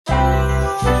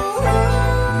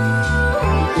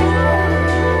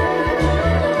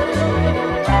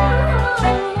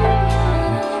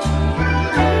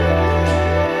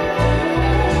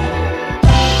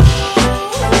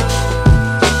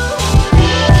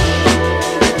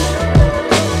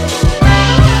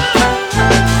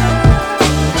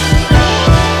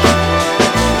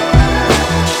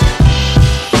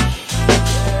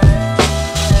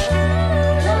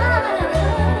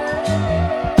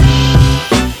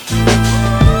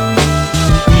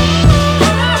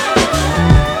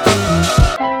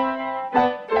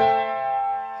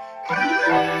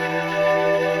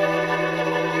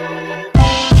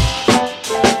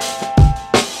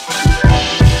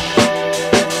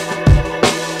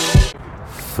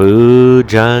Food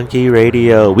Junkie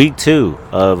Radio, week 2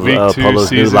 of Week 2, Polo's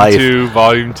new season life. 2,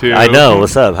 volume 2. I know.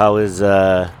 What's up?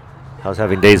 How's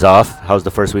having days off? How's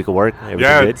the first week of work? Everything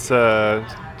Yeah, good? it's so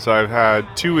I've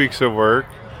had 2 weeks of work.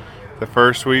 The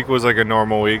first week was like a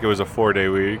normal week. It was a 4-day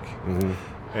week,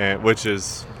 and which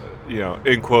is,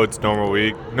 in quotes, normal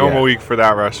week. Normal week for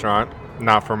that restaurant,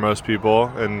 not for most people,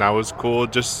 and that was cool.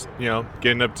 Just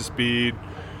getting up to speed,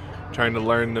 trying to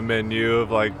learn the menu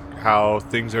of like how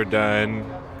things are done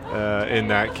in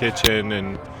that kitchen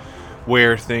and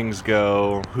where things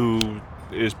go, who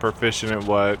is proficient at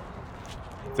what,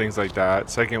 things like that.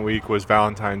 Second week was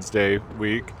Valentine's Day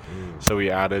week, so we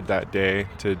added that day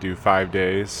to do 5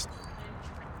 days,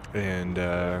 and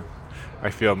I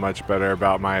feel much better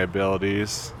about my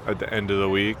abilities at the end of the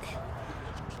week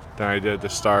than I did at the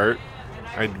start.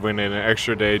 I went in an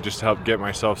extra day just to help get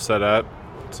myself set up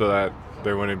so that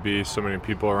there wouldn't be so many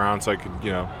people around, so I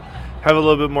could, have a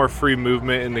little bit more free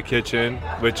movement in the kitchen,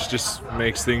 which just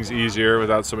makes things easier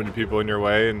without so many people in your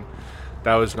way. And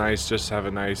that was nice, just to have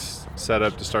a nice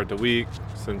setup to start the week,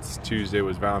 since Tuesday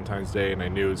was Valentine's Day and I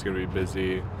knew it was going to be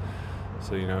busy.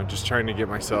 So, just trying to get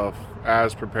myself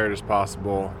as prepared as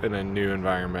possible in a new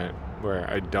environment where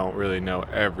I don't really know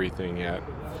everything yet.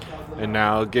 And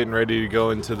now getting ready to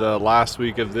go into the last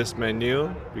week of this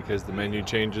menu, because the menu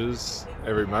changes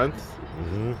every month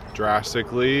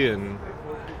drastically, and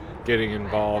getting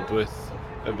involved with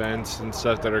events and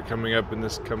stuff that are coming up in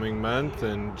this coming month,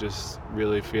 and just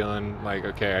really feeling like,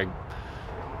 okay,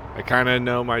 I kind of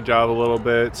know my job a little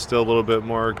bit, still a little bit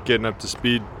more getting up to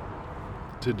speed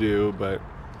to do, but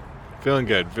feeling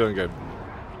good.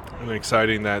 And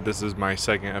exciting that this is my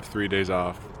second of 3 days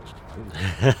off,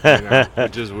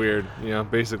 which is weird.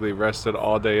 Basically rested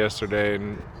all day yesterday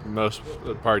and most of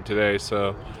the part today,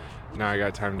 so now I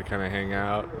got time to kind of hang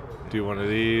out, do one of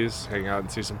these, hang out and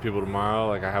see some people tomorrow.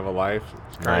 Like, I have a life,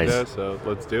 kinda, so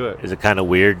let's do it. Is it kind of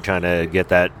weird trying to get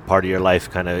that part of your life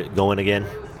kind of going again?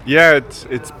 Yeah,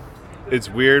 it's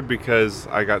weird because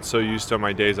I got so used to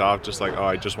my days off, just like,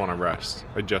 I just want to rest.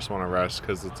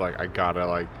 Because it's like, I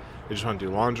just want to do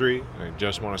laundry and I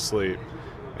just want to sleep.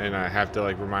 And I have to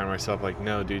remind myself,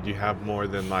 no, dude, you have more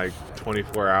than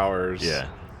 24 hours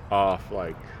off.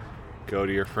 Go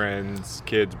to your friend's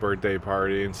kid's birthday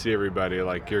party and see everybody.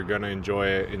 You're going to enjoy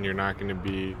it, and you're not going to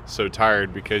be so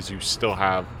tired because you still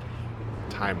have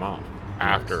time off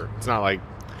after. It's not like,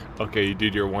 okay, you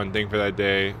did your one thing for that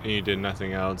day and you did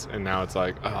nothing else, and now it's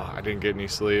like, I didn't get any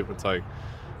sleep. It's like,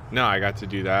 no, I got to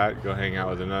do that, go hang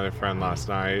out with another friend last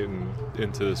night and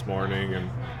into this morning, and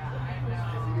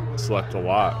slept a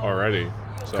lot already.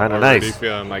 So kind of already nice.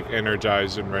 Feeling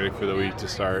energized and ready for the week to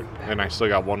start. And I still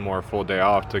got one more full day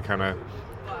off to kind of,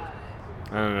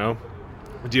 I don't know,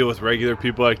 deal with regular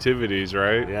people activities,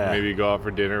 right? Yeah. Maybe go out for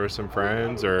dinner with some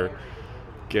friends, or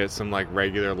get some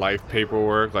regular life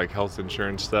paperwork, health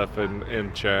insurance stuff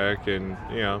in check, and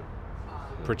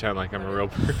pretend like I'm a real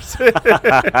person.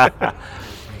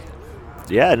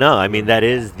 Yeah, no, I mean, that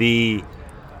is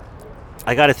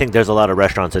I got to think there's a lot of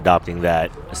restaurants adopting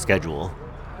that schedule.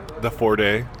 The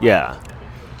 4-day. Yeah.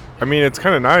 I mean, it's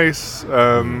kind of nice.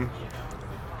 I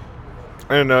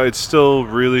don't know. It's still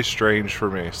really strange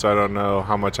for me, so I don't know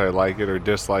how much I like it or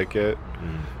dislike it.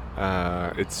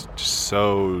 It's just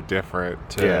so different.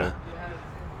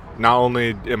 Not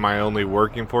only am I only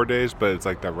working 4 days, but it's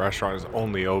the restaurant is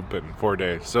only open 4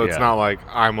 days. So it's not like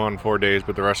I'm on 4 days,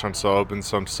 but the restaurant's still open,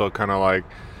 so I'm still kind of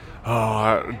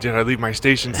did I leave my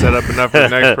station set up enough for the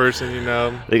next person,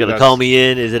 They're going to call me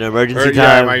in? Is it emergency time?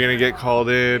 Yeah, am I going to get called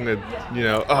in? And,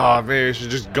 maybe I should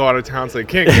just go out of town so I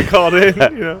can't get called in,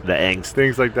 The angst.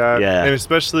 Things like that. Yeah. And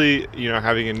especially,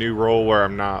 having a new role where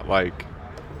I'm not,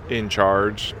 in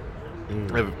charge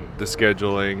of the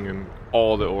scheduling and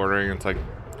all the ordering. It's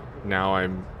now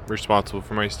I'm responsible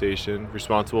for my station,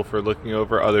 responsible for looking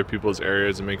over other people's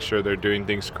areas and make sure they're doing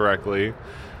things correctly.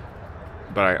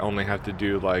 But I only have to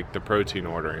do the protein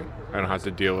ordering. I don't have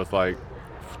to deal with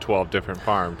 12 different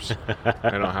farms. I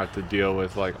don't have to deal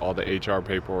with all the HR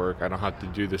paperwork. I don't have to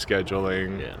do the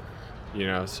scheduling.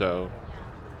 So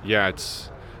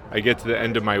I get to the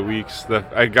end of my weeks.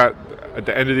 At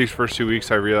the end of these first 2 weeks,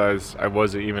 I realized I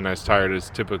wasn't even as tired as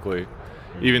typically,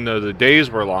 even though the days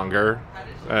were longer,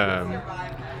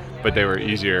 but they were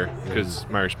easier because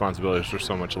my responsibilities were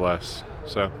so much less.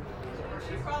 So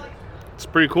it's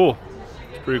pretty cool.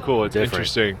 It's Different.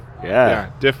 Interesting.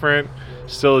 Yeah, different.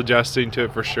 Still adjusting to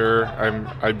it for sure.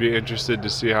 I'd be interested to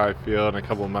see how I feel in a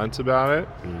couple of months about it,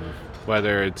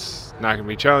 whether it's not going to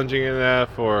be challenging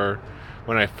enough, or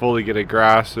when I fully get a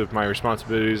grasp of my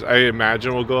responsibilities. I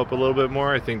imagine will go up a little bit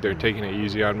more. I think they're taking it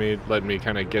easy on me, letting me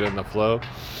kind of get in the flow.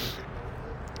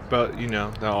 But,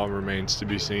 that all remains to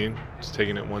be seen. Just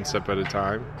taking it one step at a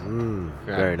time.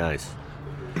 Very nice.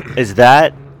 Is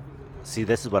that... See,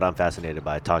 this is what I'm fascinated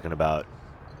by, talking about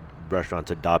restaurants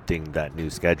adopting that new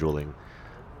scheduling.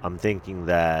 I'm thinking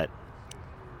that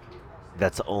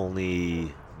that's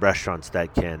only restaurants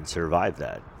that can survive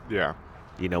that. Yeah.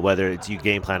 Whether it's you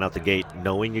game plan out the gate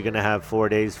knowing you're going to have 4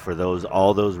 days for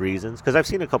all those reasons. Because I've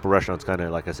seen a couple restaurants kind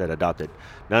of, like I said, adopt it.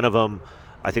 None of them...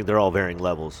 I think they're all varying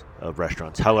levels of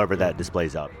restaurants, however that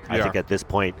displays out. I think at this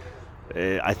point,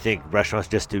 I think restaurants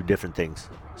just do different things.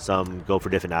 Some go for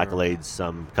different accolades,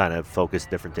 some kind of focus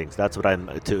different things. That's what I'm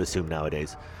to assume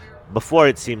nowadays. Before,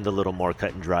 it seemed a little more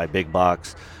cut and dry, big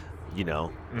box,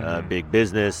 big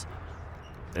business,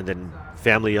 and then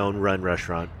family-owned run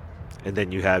restaurant. And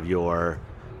then you have your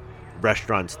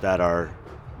restaurants that are,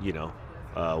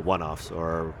 one-offs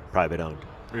or private-owned.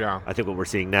 Yeah. I think what we're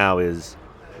seeing now is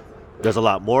there's a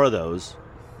lot more of those,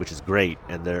 which is great,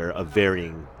 and they're of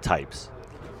varying types.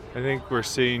 I think we're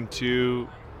seeing, too,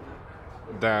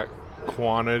 that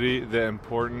quantity, the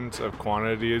importance of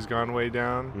quantity has gone way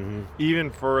down. Mm-hmm.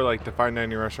 Even for, the fine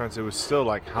dining restaurants, it was still,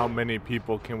 how many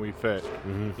people can we fit?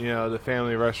 Mm-hmm. The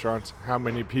family restaurants, how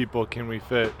many people can we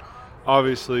fit?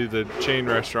 Obviously, the chain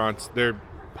restaurants, they're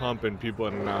pumping people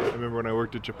in and out. I remember when I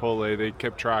worked at Chipotle, they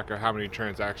kept track of how many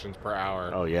transactions per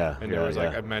hour. Oh, yeah. And there was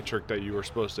a metric that you were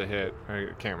supposed to hit. I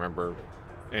can't remember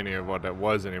any of what that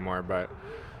was anymore, but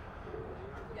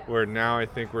where now I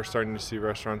think we're starting to see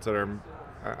restaurants that are,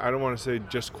 I don't want to say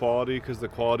just quality, because the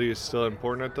quality is still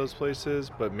important at those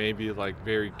places, but maybe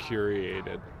very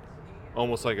curated.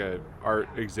 Almost like a art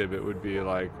exhibit would be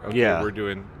we're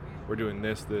doing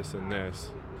this, this, and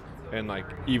this. And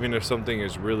even if something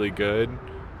is really good,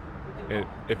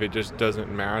 if it just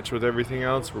doesn't match with everything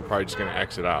else, we're probably just going to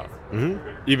exit out.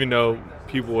 Mm-hmm. Even though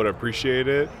people would appreciate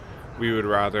it, we would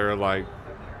rather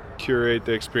curate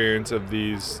the experience of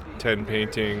these 10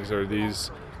 paintings or these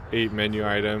 8 menu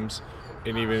items.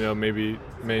 And even though maybe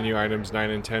menu items 9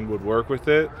 and 10 would work with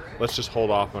it, let's just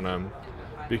hold off on them.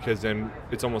 Because then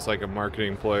it's almost like a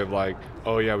marketing ploy of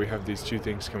oh yeah, we have these 2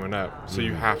 things coming up, so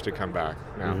you have to come back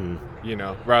now.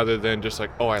 Mm-hmm. Rather than just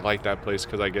oh, I like that place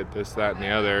because I get this, that, and the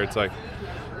other. It's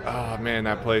oh man,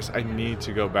 that place, I need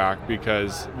to go back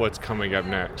because what's coming up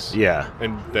next. Yeah.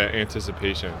 And the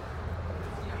anticipation.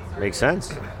 Makes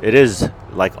sense. It is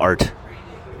like art.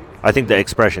 I think the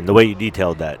expression, the way you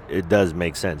detailed that, it does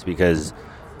make sense, because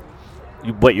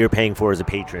what you're paying for as a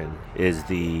patron is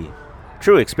the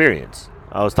true experience.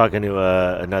 I was talking to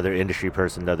another industry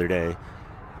person the other day,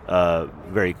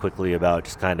 very quickly, about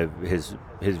just kind of his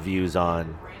views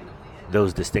on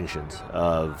those distinctions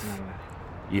of,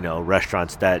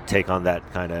 restaurants that take on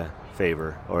that kind of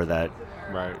favor, or that,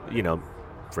 right.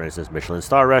 For instance, Michelin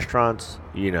star restaurants,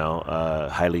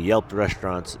 highly Yelped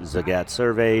restaurants, Zagat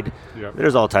surveyed. Yep.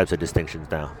 There's all types of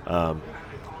distinctions now.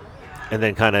 And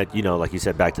then kind of, like you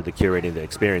said, back to the curating the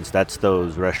experience, that's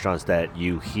those restaurants that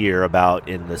you hear about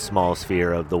in the small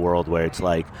sphere of the world, where it's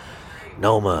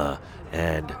Noma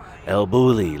and El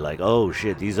Bulli, oh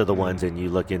shit, these are the ones, and you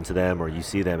look into them or you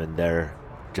see them and they're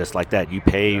just like that. You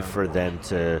pay for them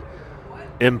to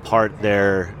impart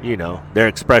their, their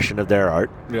expression of their art.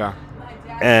 Yeah.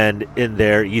 And in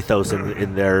their ethos,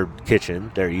 in their kitchen,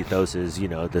 their ethos is,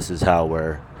 this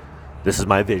is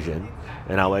my vision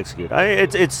and I'll execute.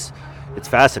 It's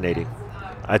fascinating.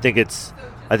 I think it's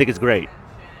great,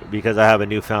 because I have a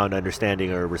newfound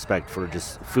understanding or respect for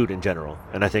just food in general.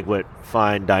 And I think what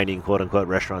fine dining, quote unquote,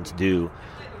 restaurants do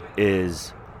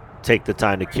is take the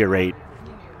time to curate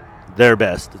their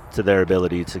best to their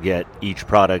ability to get each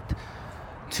product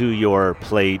to your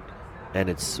plate, and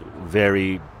it's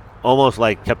very almost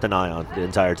kept an eye on the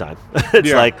entire time.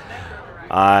 It's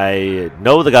I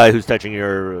know the guy who's touching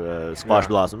your squash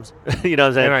blossoms. You know what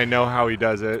I'm saying? And I know how he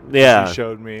does it. Yeah. He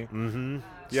showed me. Mm-hmm.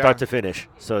 Yeah. Start to finish.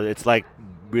 So it's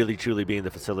really, truly being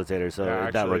the facilitator. So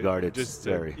in that regard, it's just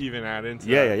very... to even add into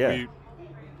that. Yeah.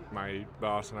 My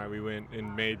boss and I, we went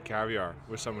and made caviar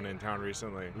with someone in town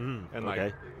recently.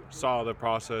 And saw the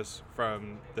process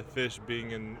from the fish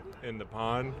being in the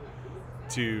pond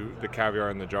to the caviar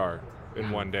in the jar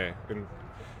in one day. And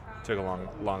took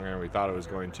a longer than we thought it was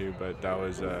going to, but that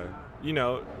was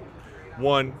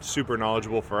one, super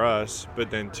knowledgeable for us, but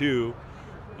then two,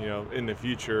 in the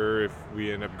future, if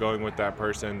we end up going with that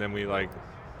person, then we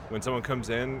when someone comes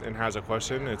in and has a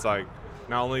question, it's not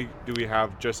only do we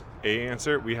have just a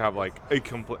answer, we have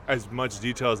as much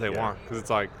detail as they want, because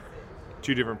it's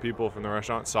 2 different people from the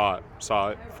restaurant saw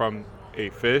it from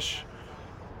a fish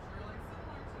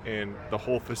and the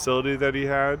whole facility that he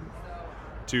had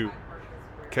to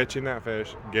catching that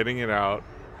fish, getting it out,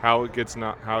 how it gets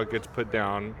put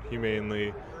down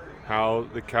humanely, how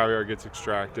the caviar gets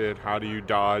extracted, how do you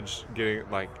dodge getting,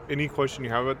 like, any question you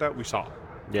have about that, we saw it.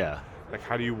 Yeah. Like,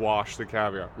 how do you wash the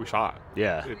caviar? We saw it.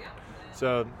 Yeah.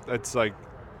 So that's like,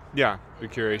 yeah, the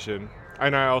curation.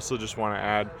 And I also just want to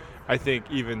add, I think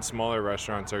even smaller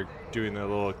restaurants are doing a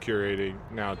little curating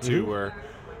now too, where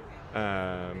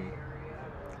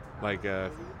like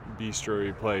a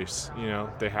bistro place, you know,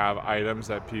 they have items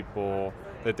that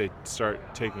they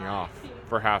start taking off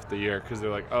for half the year because they're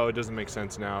like, oh, it doesn't make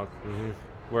sense now.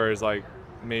 Whereas like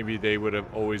maybe they would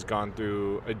have always gone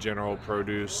through a general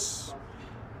produce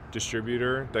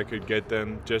distributor that could get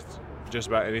them just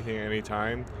about anything at any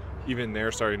time. Even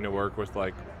they're starting to work with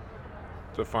like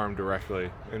the farm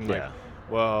directly, and like,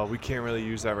 well, we can't really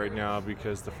use that right now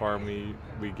because the farm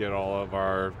we get all of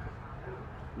our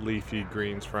leafy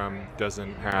greens from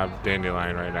doesn't have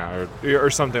dandelion right now, or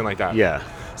something like that. Yeah.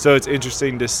 So it's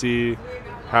interesting to see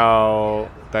how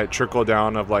that trickle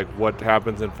down of like what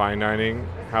happens in fine dining,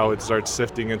 how it starts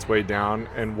sifting its way down,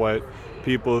 and what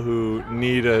people who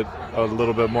need a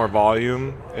little bit more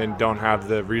volume and don't have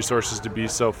the resources to be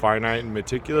so finite and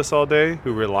meticulous all day,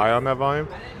 who rely on that volume,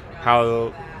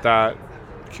 how that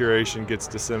curation gets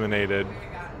disseminated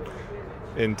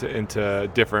into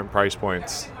different price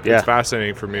points. Yeah. It's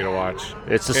fascinating for me to watch.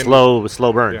 It's a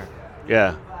slow burn. Yeah.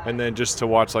 Yeah. And then just to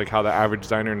watch like how the average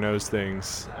diner knows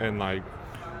things, and like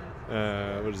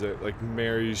what is it, like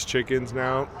Mary's Chickens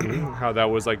now, how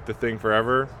that was like the thing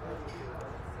forever.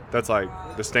 That's like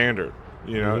the standard,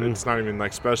 you know. It's not even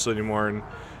like special anymore, and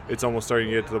it's almost starting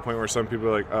to get to the point where some people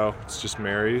are like, oh, it's just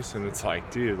Mary's, and it's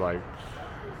like, dude, like,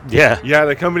 yeah,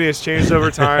 the company has changed over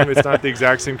time. It's not the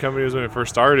exact same company as when it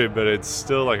first started, but it's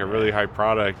still like a really high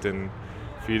product, and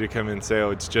for you to come in and say,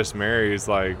 oh, it's just Mary's,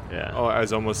 like, oh,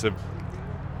 as almost if,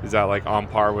 is that like on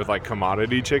par with like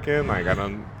commodity chicken? Like, I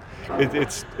don't.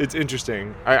 It's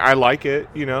interesting. I like it,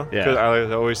 you know. Because I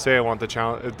always say I want the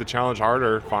challenge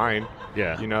harder. Fine.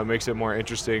 Yeah. You know, it makes it more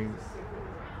interesting.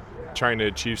 Trying to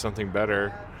achieve something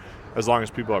better, as long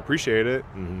as people appreciate it.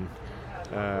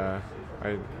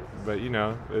 But you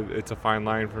know, it's a fine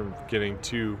line from getting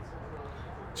too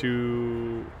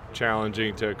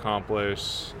challenging to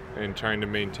accomplish and trying to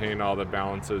maintain all the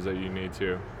balances that you need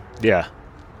to. Yeah,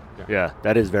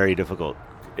 that is very difficult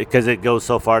because it goes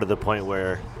so far to the point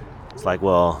where it's like,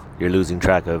 well, you're losing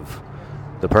track of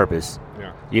the purpose.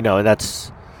 Yeah. You know, and I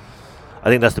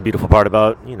think that's the beautiful part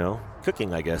about, you know,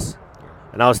 cooking, I guess.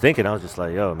 And I was just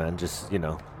like, yo, man, just, you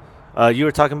know, you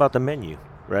were talking about the menu,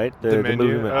 right? The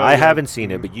menu? movie. I haven't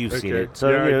seen it, but you've seen it. So,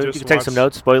 you know, you can take some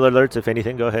notes, spoiler alerts, if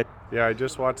anything, go ahead. Yeah, I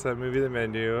just watched that movie, The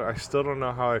Menu. I still don't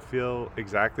know how I feel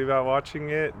exactly about watching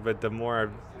it, but the more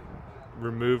I've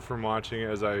removed from watching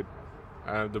it,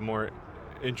 the more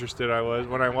interested I was.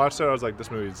 When I watched it, I was like,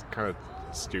 this movie's kind of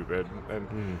stupid, and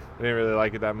I didn't really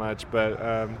like it that much,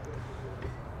 but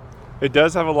it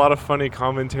does have a lot of funny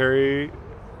commentary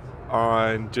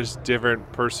on just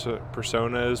different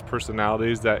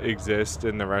personalities that exist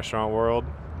in the restaurant world,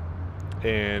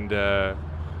 and I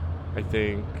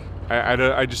think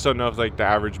I just don't know if like the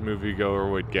average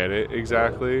moviegoer would get it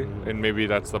exactly, and maybe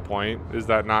that's the point, is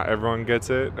that not everyone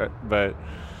gets it, but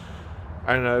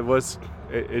I don't know,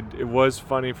 it was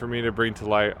funny for me to bring to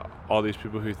light all these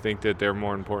people who think that they're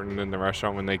more important than the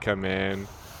restaurant when they come in,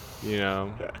 you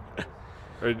know.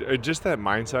 Or just that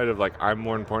mindset of like, I'm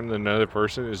more important than another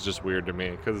person is just weird to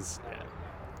me, because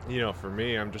you know, for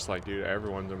me, I'm just like, dude,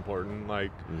 everyone's important.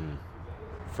 Like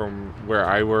from where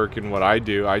I work and what I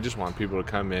do, I just want people to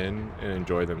come in and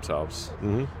enjoy themselves.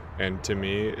 And to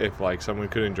me, if like someone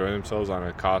could enjoy themselves on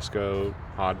a Costco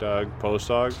hot dog, post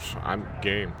dog, I'm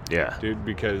game. Yeah, dude,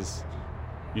 because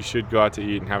you should go out to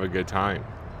eat and have a good time.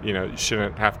 You know, you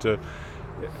shouldn't have to.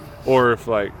 Or if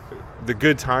like the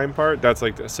good time part, that's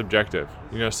like subjective.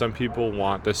 You know, some people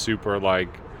want the super like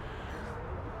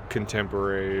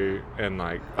contemporary and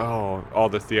like, oh, all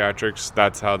the theatrics,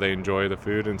 that's how they enjoy the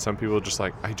food. And some people just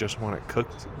like, I just want it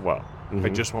cooked well. I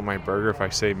just want my burger, if I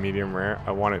say medium rare,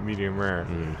 I want it medium rare.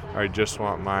 I just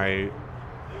want my,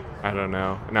 I don't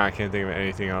know. Now I can't think of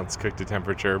anything else cooked to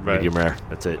temperature, but medium rare.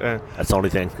 That's it. That's the only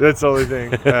thing. That's the only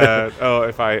thing.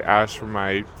 If I ask for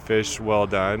my fish well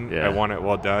done, I want it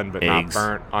well done, but not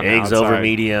burnt on the outside. Eggs over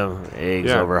medium,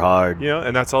 eggs over hard. You know,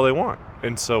 and that's all they want.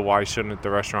 And so why shouldn't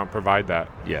the restaurant provide that?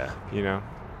 Yeah. You know,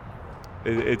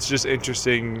 it's just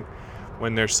interesting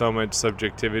when there's so much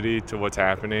subjectivity to what's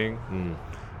happening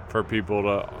for people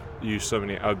to use so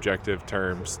many objective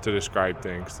terms to describe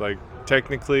things. Like,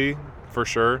 technically, for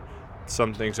sure,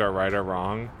 some things are right or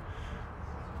wrong,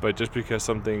 but just because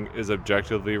something is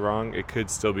objectively wrong, it could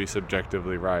still be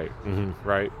subjectively right.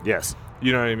 Right? Yes.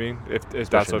 You know what I mean? If that's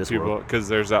Especially in what this people, world. because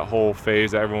there's that whole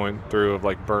phase that everyone went through of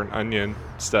like burnt onion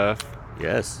stuff.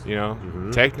 Yes. You know,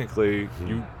 Mhm. technically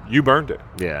you burned it.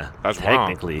 Yeah. That's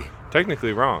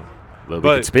technically wrong. But we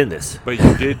could spin this. But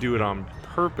you did do it on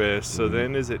purpose. So Mhm.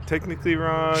 then, is it technically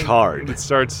wrong? Charred. It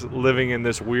starts living in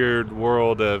this weird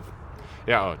world of,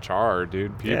 charred,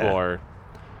 dude. People are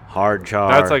hard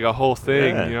char. That's like a whole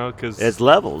thing, Yeah. you know, because It's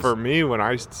levels. For me, when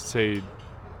I say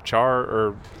char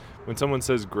or when someone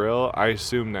says grill, I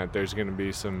assume that there's going to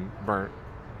be some burnt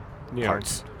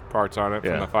parts on it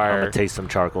from the fire. I'm gonna taste some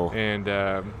charcoal. And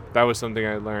that was something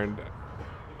I learned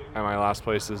at my last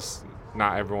place is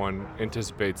not everyone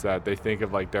anticipates that. They think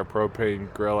of like their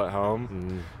propane grill at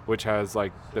home, which has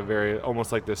like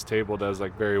almost like this table does,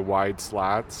 like very wide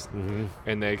slats,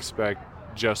 and they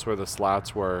expect just where the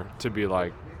slats were to be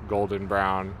like golden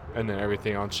brown, and then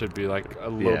everything else should be like a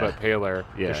little bit paler.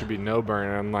 There should be no burn.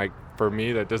 And I'm like, for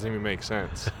me, that doesn't even make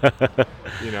sense.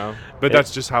 You know, but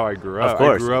that's just how I grew up.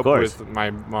 I grew up with my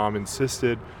mom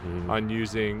insisted on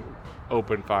using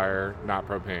open fire, not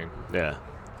propane. Yeah.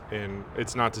 And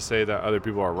it's not to say that other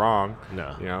people are wrong.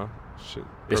 No. You know,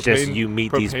 it's just you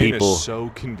meet these people. Propane is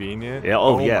so convenient. Yeah.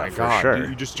 Oh yeah, my for God. sure.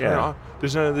 You just turn it off.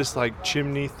 There's none of this like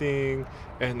chimney thing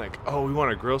and like, oh, we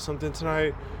want to grill something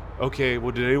tonight. Okay,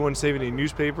 well, did anyone save any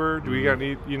newspaper? Do we got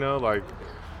any, like...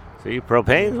 See,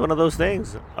 propane's one of those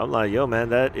things. I'm like, yo, man,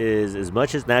 that is, as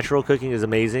much as natural cooking is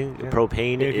amazing,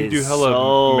 propane if is you do hella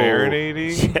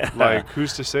marinating, Yeah. like,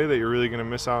 who's to say that you're really going to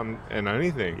miss out on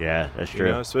anything? Yeah, that's true.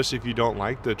 You know, especially if you don't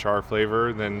like the char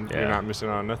flavor, then you're not missing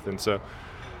out on nothing. So,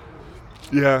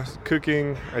 yeah,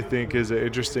 cooking, I think, is an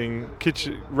interesting...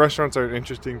 Restaurants are an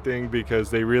interesting thing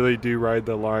because they really do ride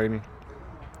the line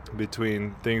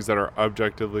between things that are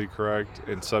objectively correct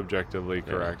and subjectively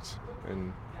correct,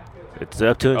 and it's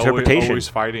up to interpretation. Always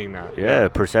fighting that. Yeah,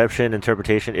 perception,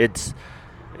 interpretation. It's.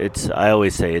 I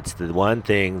always say it's the one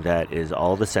thing that is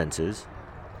all the senses.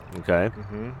 Okay.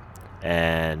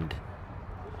 And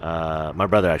my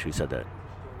brother actually said that,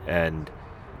 and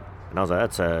I was like,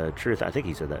 that's a truth. I think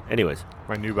he said that. Anyways,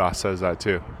 my new boss says that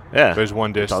too. Yeah. There's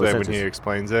one dish that when he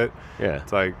explains it,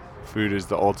 it's like, food is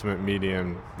the ultimate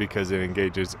medium because it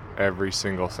engages every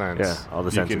single sense. Yeah, all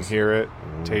the senses. You can hear it,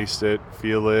 taste it,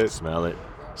 feel it, smell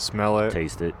it,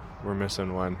 taste it. We're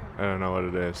missing one. I don't know what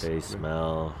it is. Taste,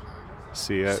 smell,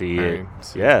 see it. See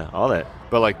it. All that.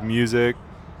 But like music,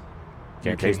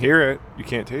 you can hear it. You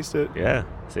can't taste it. Yeah.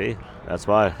 See, that's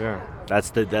why. Yeah. That's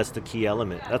the key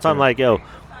element. That's why I'm like, yo,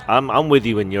 I'm with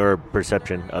you in your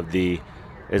perception of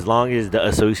as long as the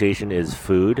association is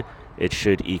food, it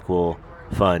should equal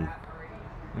fun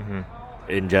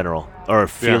in general, or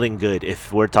feeling good.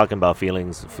 If we're talking about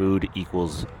feelings, food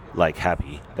equals like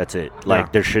happy. That's it.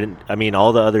 Like there shouldn't,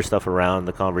 all the other stuff around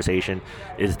the conversation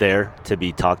is there to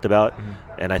be talked about,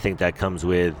 and I think that comes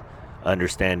with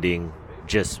understanding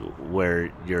just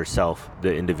where yourself,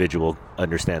 the individual,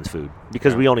 understands food,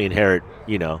 because we only inherit,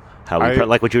 how we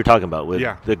like what you were talking about with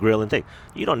the grill and thing.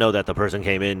 You don't know that the person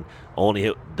came in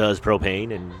only does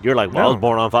propane, and you're like, well, I was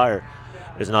born on fire.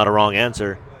 It's not a wrong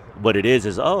answer. What it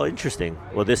is, oh, interesting.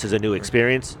 Well, this is a new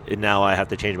experience, and now I have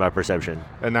to change my perception.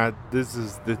 And this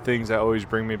is the things that always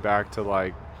bring me back to,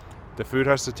 like, the food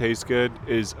has to taste good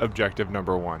is objective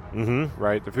number one,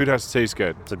 right? The food has to taste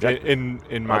good.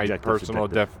 In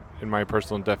my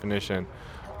personal definition.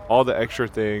 All the extra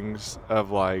things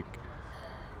of, like,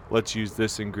 let's use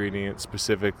this ingredient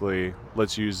specifically,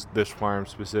 let's use this farm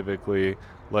specifically,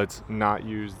 let's not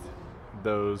use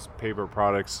those paper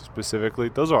products specifically,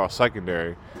 those are all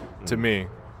secondary to me,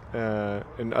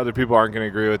 and other people aren't going to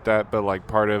agree with that, but like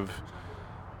part of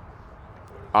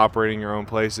operating your own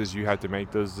place is you have to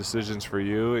make those decisions for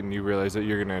you, and you realize that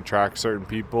you're going to attract certain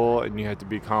people, and you have to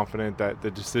be confident that the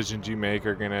decisions you make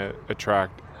are going to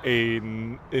attract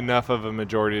enough of a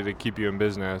majority to keep you in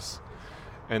business.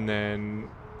 And then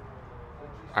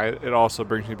it also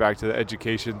brings me back to the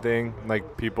education thing,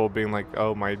 like people being like,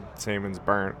 oh, my salmon's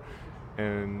burnt.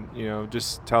 And,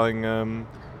 just telling them,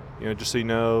 just so you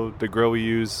know, the grill we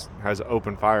use has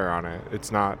open fire on it.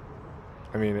 It's not,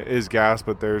 it is gas,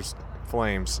 but there's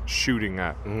flames shooting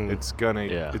up. It's gonna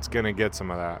get some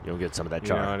of that. You'll get some of that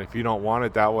char. And if you don't want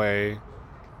it that way,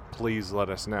 please let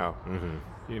us know.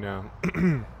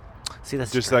 See,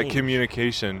 that's just strange. That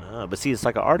communication. But see, it's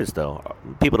like an artist, though.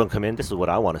 People don't come in, this is what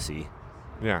I want to see.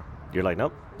 Yeah. You're like,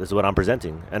 nope, this is what I'm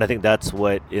presenting. And I think that's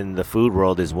what in the food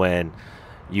world is when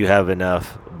you have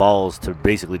enough balls to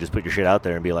basically just put your shit out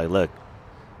there and be like, look,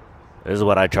 this is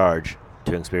what I charge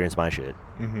to experience my shit.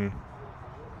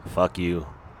 Fuck you,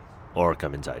 or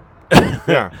come inside.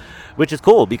 Yeah. Which is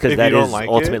cool because If that you don't is like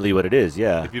ultimately what it is.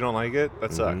 Yeah. If you don't like it,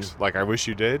 that sucks. Like, I wish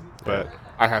you did, but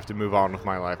I have to move on with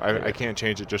my life. I can't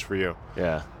change it just for you.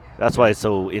 Yeah. That's why it's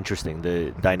so interesting.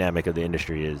 The dynamic of the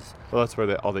industry is. Well, that's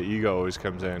where all the ego always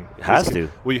comes in. It has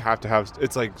to. Well, you have to have.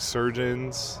 It's like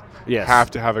surgeons. Yes. Have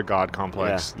to have a God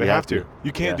complex. Yeah, they have to.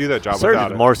 You can't do that job Surgeons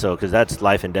without it. more so because that's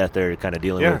life and death they're kind of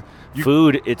dealing with.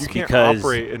 Food, it's you can't because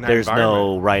operate in that there's no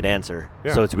environment. right answer.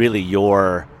 Yeah. So it's really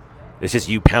it's just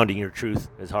you pounding your truth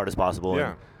as hard as possible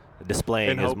and displaying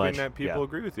and as hoping much. that people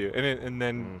agree with you. And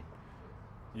then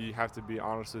you have to be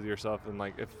honest with yourself. And,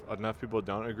 like, if enough people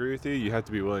don't agree with you, you have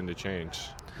to be willing to change.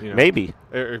 You know? Maybe.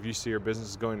 Or if you see your business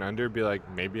is going under, be like,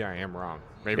 maybe I am wrong.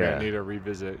 Maybe I need to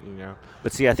revisit, you know.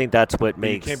 But see, I think that's what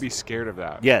makes. You can't be scared of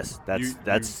that. Yes,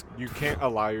 that's. You can't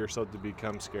allow yourself to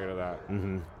become scared of that,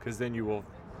 because then you will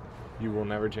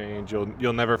never change.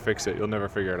 You'll never fix it. You'll never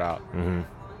figure it out.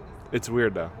 It's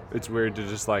weird though. It's weird to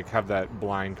just like have that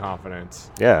blind confidence.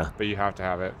 Yeah. But you have to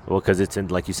have it. Well, because it's in,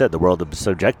 like you said, the world of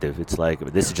subjective. It's like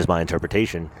this is just my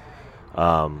interpretation,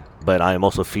 but I am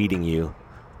also feeding you.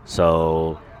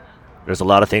 So there's a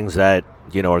lot of things that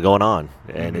are going on,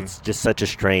 and it's just such a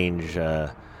strange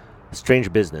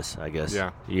business, I guess.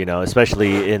 Yeah.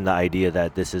 Especially in the idea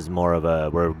that this is more of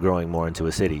we're growing more into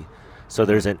a city, so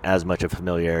there isn't as much of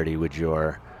familiarity with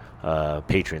your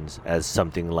patrons as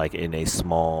something like in a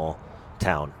small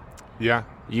town. Yeah.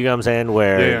 You know what I'm saying?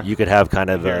 Where you could have kind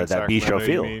of that bistro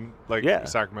feel. Like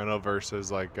Sacramento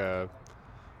versus like I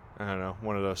don't know,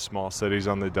 one of those small cities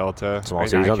on the Delta. Small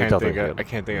cities on the Delta. I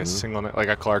can't think of a single, like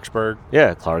a Clarksburg.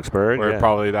 Yeah, Clarksburg. Where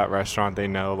probably that restaurant they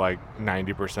know like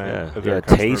 90% of their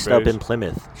customer Taste base. Up in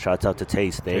Plymouth. Shouts out to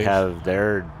Taste.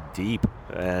 They're deep,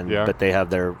 but they have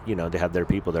their they have their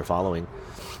people, their following.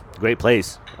 Great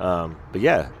place. But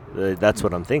yeah, that's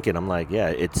what I'm thinking. I'm like, yeah,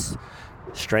 it's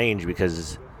strange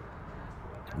because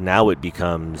now it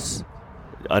becomes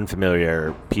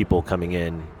unfamiliar people coming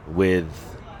in with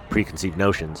preconceived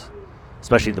notions,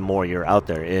 especially the more you're out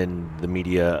there in the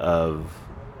media of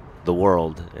the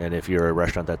world. And if you're a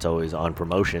restaurant that's always on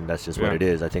promotion, that's just what it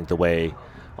is. I think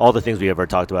all the things we ever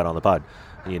talked about on the pod,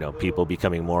 people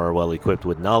becoming more well equipped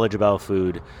with knowledge about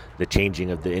food, the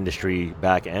changing of the industry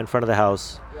back and front of the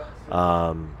house,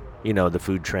 the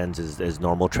food trends as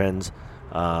normal trends,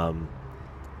 and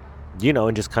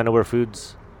just kind of where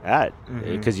food's at,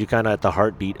 because you're kind of at the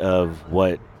heartbeat of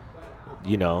what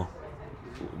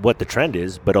the trend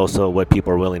is, but also what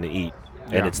people are willing to eat.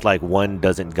 And it's like one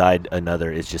doesn't guide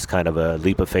another. It's just kind of a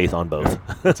leap of faith on both.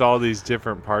 It's all these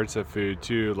different parts of food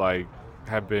too, like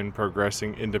have been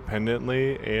progressing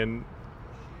independently and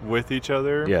with each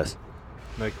other. Yes.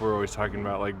 Like we're always talking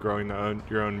about like growing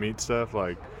your own meat stuff.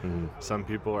 Like some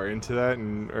people are into that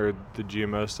or the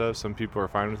GMO stuff. Some people are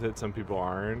fine with it. Some people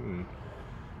aren't. And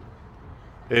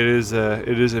it is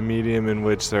a medium in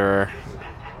which there are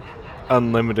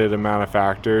unlimited amount of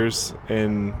factors,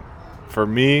 and for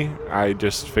me, I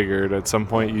just figured at some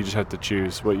point you just have to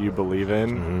choose what you believe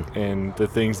in, and the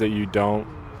things that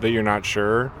you're not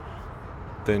sure,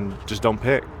 then just don't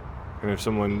pick. And if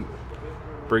someone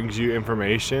brings you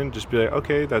information, just be like,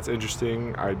 okay, that's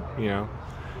interesting.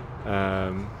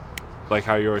 Like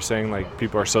how you were saying, like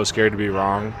people are so scared to be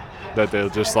wrong that they'll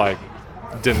just like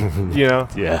didn't. Yeah.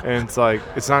 And it's like,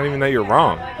 it's not even that you're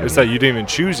wrong, it's that you didn't even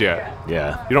choose yet.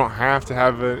 Yeah. You don't have to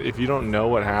have if you don't know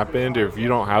what happened, or if you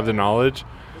don't have the knowledge,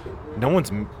 no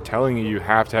one's telling you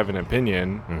have to have an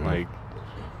opinion. Like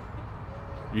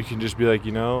you can just be like,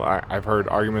 I've heard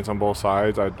arguments on both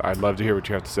sides. I'd love to hear what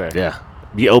you have to say. Yeah.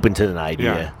 Be open to an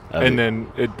idea. And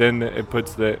then it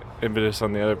puts the impetus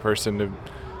on the other person to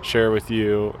share with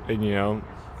you, and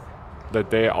that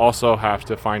they also have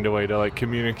to find a way to like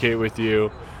communicate with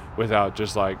you without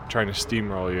just like trying to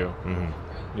steamroll you.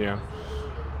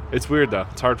 It's weird though.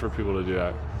 It's hard for people to do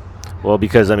that. Well,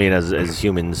 because as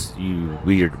humans,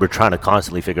 we're trying to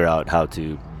constantly figure out how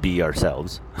to be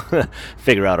ourselves,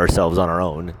 figure out ourselves on our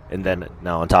own, and then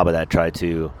now on top of that, try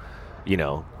to,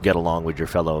 get along with your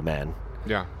fellow man.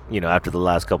 Yeah. After the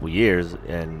last couple of years,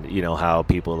 and how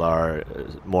people are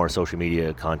more social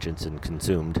media conscious and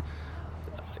consumed.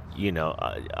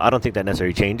 I don't think that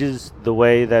necessarily changes the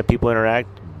way that people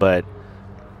interact, but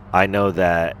I know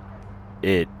that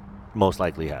it most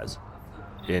likely has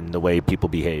in the way people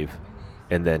behave,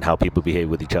 and then how people behave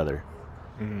with each other.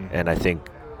 And I think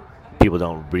people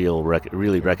don't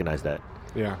really recognize that.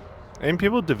 Yeah. And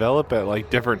people develop at like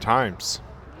different times.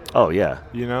 Oh yeah.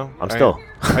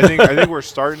 I think we're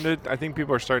starting to. I think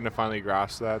people are starting to finally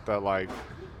grasp that like,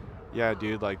 yeah,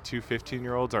 dude, like two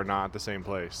 15-year-olds are not at the same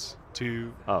place.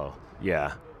 Oh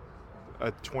yeah.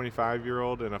 a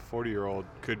 25-year-old and a 40-year-old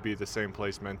could be the same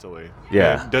place mentally.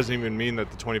 Yeah. And it doesn't even mean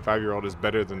that the 25-year-old is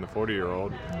better than the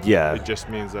 40-year-old. Yeah. It just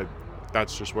means that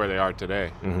that's just where they are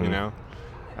today, you know?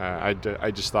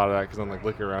 I just thought of that because I'm like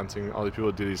looking around seeing all the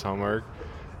people do these homework,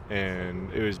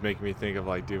 and it was making me think of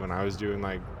like, dude, when I was doing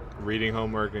like reading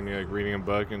homework and like reading a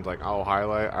book and like I'll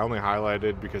highlight. I only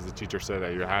highlighted because the teacher said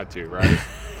that you had to, right?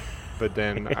 But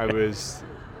then I was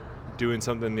doing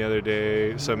something the other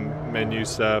day, some menu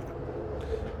stuff,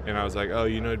 and I was like, oh,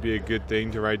 you know, it'd be a good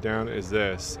thing to write down is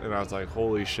this. And I was like,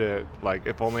 holy shit, like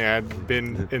if only I had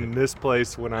been in this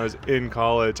place when I was in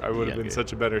college, I would have been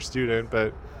such a better student.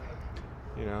 But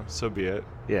you know, so be it.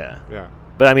 Yeah. Yeah.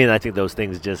 But I mean, I think those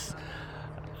things just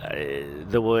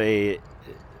the way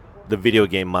the video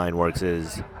game mind works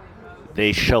is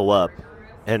they show up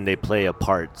and they play a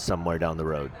part somewhere down the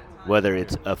road, whether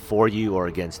it's for you or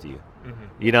against you.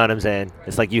 You know what I'm saying?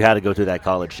 It's like you had to go through that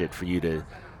college shit for you to,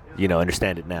 you know,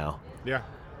 understand it now. Yeah.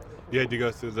 You had to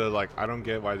go through the, like, I don't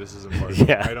get why this is important.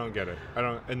 Yeah. I don't get it.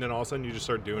 And then all of a sudden you just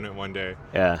start doing it one day.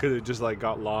 Yeah. Because it just, like,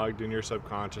 got logged in your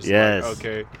subconscious. Yes. Like,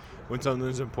 okay, when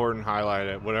something's important, highlight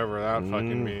it, whatever that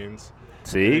fucking means.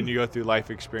 See? And you go through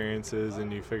life experiences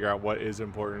and you figure out what is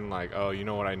important. Like, oh, you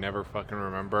know what I never fucking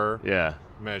remember? Yeah.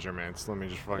 Measurements. Let me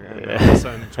just fucking. And all of a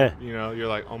sudden, you know, you're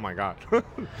like, oh my god.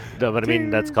 No, but I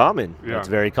mean, that's common. Yeah. That's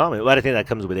very common. But I think that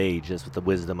comes with age, just with the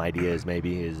wisdom ideas.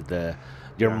 Maybe is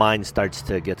your mind starts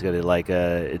to get together. Like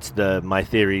it's my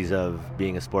theories of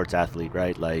being a sports athlete,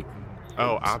 right? Like.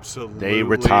 Oh, absolutely. They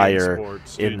retire in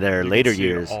sports, in their later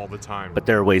years all the time, but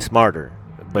they're way smarter.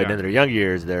 But in their young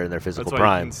years, they're in their physical That's why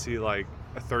prime. You can see like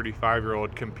a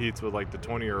 35-year-old competes with like the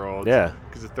 20-year-olds. Yeah.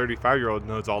 Because the 35-year-old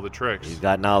knows all the tricks. He's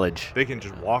got knowledge. They can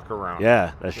just walk around.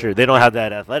 Yeah, that's true. They don't have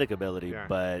that athletic ability,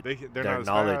 but they're their not as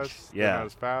knowledge. Fast. Yeah. They're not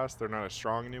as fast. They're not as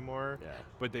strong anymore. Yeah.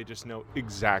 But they just know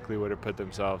exactly where to put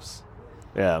themselves.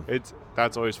 Yeah.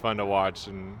 That's always fun to watch,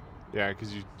 and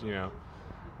because you know.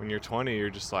 When you're 20,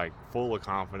 you're just like full of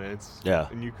confidence. Yeah.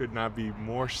 And you could not be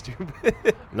more stupid.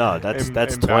 No, that's and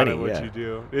 20. bad at what yeah. you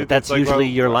do. But that's like, usually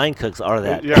your line cooks are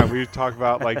that. Yeah, we talk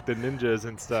about like the ninjas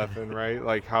and stuff, and right,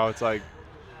 like how it's like,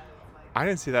 I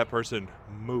didn't see that person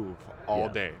move all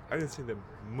day. I didn't see them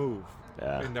move.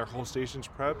 Yeah. And their whole station's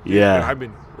prepped. Yeah. And I've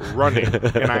been running,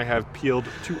 and I have peeled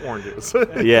 2 oranges.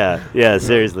 Yeah,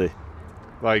 seriously.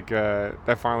 Like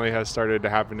that finally has started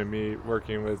to happen to me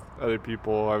working with other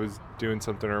people. I was doing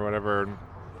something or whatever, and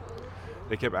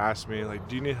they kept asking me like,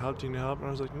 do you need help? And I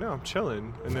was like, no, I'm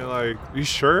chilling. And they're like, you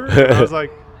sure? And I was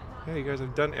like, yeah, you guys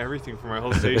have done everything for my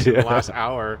whole station in the last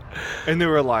hour. And they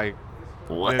were like,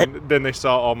 what? And then they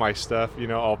saw all my stuff, you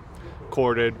know, all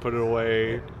corded, put it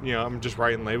away. You know, I'm just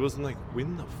writing labels. I'm like,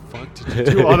 when the fuck did you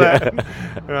do all that?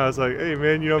 And I was like, hey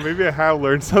man, you know, maybe I have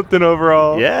learned something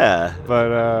overall. Yeah.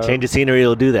 But change of scenery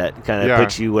will do that. Kind of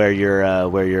put you where your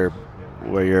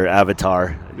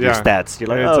avatar, your stats. You're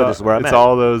like, this is where I'm at. It's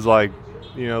all those like,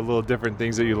 you know, little different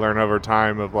things that you learn over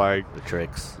time of like the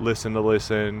tricks. Listen to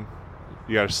listen.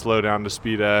 You got to slow down to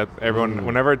speed up. Everyone,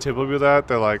 whenever I tell people that,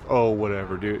 they're like, oh,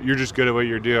 whatever, dude. You're just good at what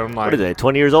you're doing. I'm like, what are they,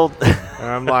 20 years old? And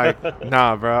I'm like,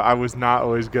 nah, bro. I was not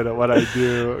always good at what I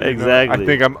do. Exactly. I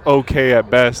think I'm okay at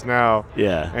best now.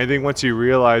 Yeah. And I think once you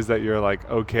realize that you're like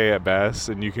okay at best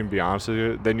and you can be honest with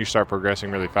you, then you start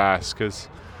progressing really fast because,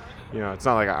 you know, it's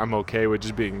not like I'm okay with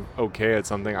just being okay at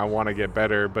something. I want to get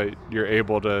better, but you're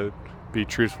able to be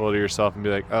truthful to yourself and be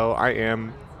like, oh, I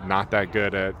am not that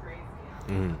good at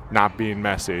not being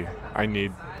messy.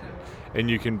 And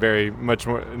you can very much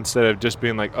more, instead of just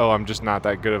being like, oh, I'm just not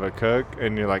that good of a cook,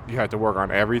 and you're like, you have to work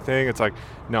on everything. It's like,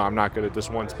 no, I'm not good at this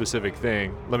one specific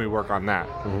thing. Let me work on that.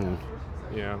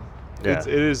 You know, it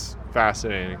is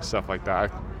fascinating stuff like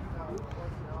that.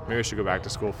 Maybe I should go back to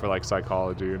school for like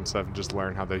psychology and stuff and just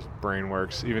learn how the brain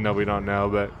works, even though we don't know.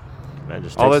 But man,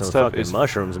 just all take that some stuff fucking is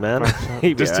mushrooms, man.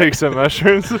 Just take some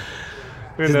mushrooms.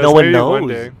 Because no one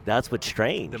knows. That's what's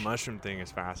strange. The mushroom thing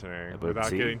is fascinating.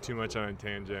 Without getting too much on a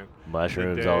tangent.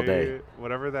 Mushrooms all day.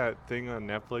 Whatever that thing on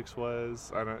Netflix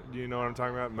was, do you know what I'm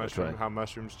talking about? Mushroom, how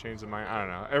mushrooms change the mind. I don't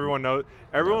know. Everyone knows.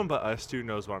 Everyone but us two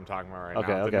knows what I'm talking about right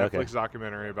now. The Netflix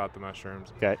documentary about the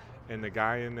mushrooms. Okay. And the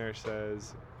guy in there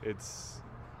says it's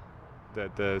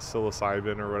that the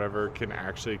psilocybin or whatever can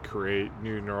actually create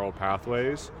new neural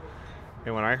pathways.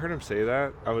 And when I heard him say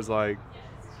that, I was like,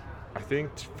 I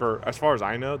think for as far as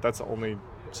I know, that's the only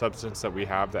substance that we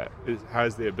have that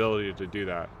has the ability to do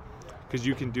that. Because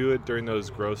you can do it during those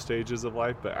growth stages of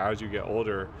life, but as you get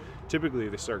older, typically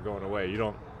they start going away. You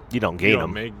don't gain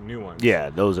them. Make new ones.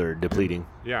 Yeah, those are depleting.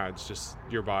 Yeah, it's just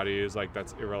your body is like,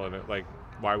 that's irrelevant. Like,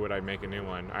 why would I make a new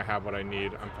one? I have what I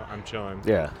need. I'm chilling.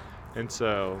 Yeah. And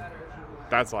so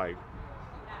that's like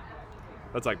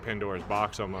that's like Pandora's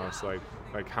box almost. Like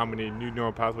how many new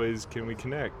neural pathways can we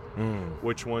connect?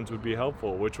 Which ones would be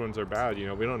helpful? Which ones are bad? You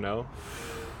know, we don't know.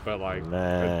 But like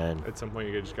at some point,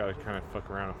 you just gotta kind of fuck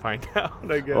around and find out.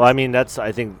 I guess. Well, I mean, I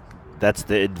think that's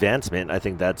the advancement. I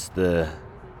think that's the,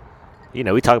 you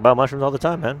know, we talk about mushrooms all the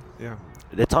time, man. Yeah.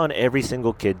 It's on every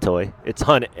single kid toy. It's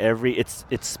on every. It's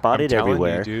spotted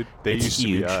everywhere. You, dude. They it's used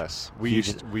huge. to be us.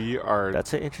 We are.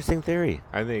 That's an interesting theory.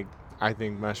 I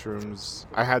think mushrooms.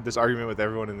 I had this argument with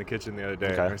everyone in the kitchen the other day.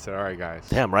 Okay. And I said, "All right, guys."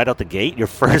 Damn! Right out the gate, your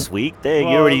first week, dang,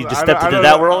 Well, you already just stepped into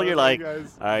that world. You're like,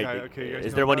 guys, all right. okay, you guys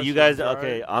is know there one of you guys? mushrooms,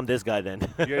 Okay, right? I'm this guy then.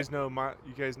 You guys know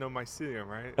mycelium,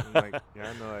 right? And I'm like,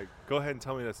 yeah, I know. Like, go ahead and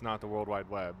tell me that's not the World Wide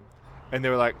Web. And they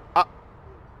were like, ah.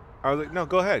 I was like, no,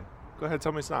 go ahead. Go ahead,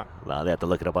 tell me it's not. Wow, they have to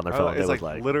look it up on their phone. It's They was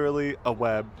like literally a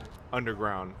web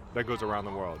underground that goes around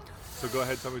the world. So go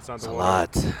ahead, tell me it's not the a world.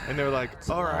 lot. And they were like,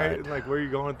 all right. lot. And like, where are you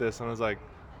going with this? And I was like,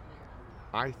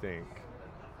 I think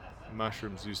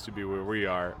mushrooms used to be where we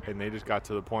are, and they just got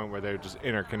to the point where they're just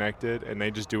interconnected, and they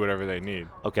just do whatever they need.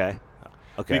 Okay.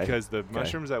 Because the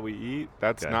mushrooms that we eat,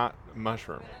 that's not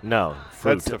mushroom. No,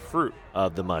 fruit. That's the fruit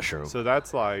of the mushroom. So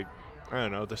that's like, I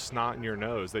don't know, the snot in your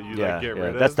nose that you like get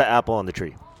rid of. That's the apple on the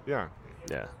tree. Yeah.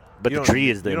 Yeah. But You the don't- tree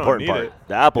is the you don't important need part. it.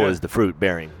 The apple Yeah. is the fruit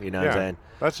bearing. You know what I'm saying?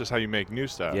 That's just how you make new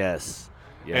stuff. Yes.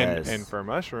 Yes. And for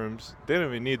mushrooms, they don't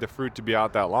even need the fruit to be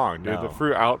out that long, dude. No. The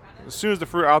fruit out, as soon as the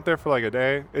fruit out there for like a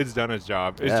day, it's done its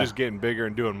job. It's Yeah. just getting bigger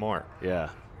and doing more. Yeah.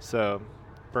 So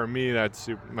for me,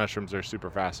 mushrooms are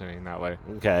super fascinating that way.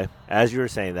 Okay. As you were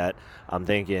saying that, I'm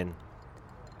thinking,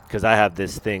 because I have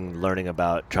this thing learning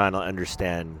about trying to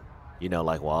understand, you know,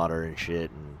 like water and shit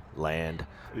and land.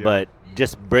 Yeah. But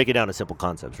just break it down to simple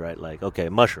concepts, right? Like, okay,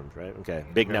 mushrooms, right? Okay,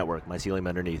 big Okay. network, mycelium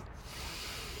underneath.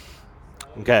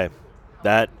 Okay,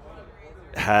 that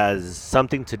has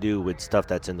something to do with stuff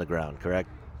that's in the ground, correct?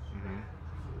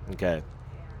 Mm-hmm. Okay.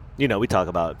 You know, we talk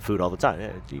about food all the time.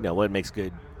 Yeah, you know, what makes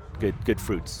good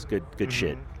fruits, good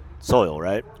shit? Soil,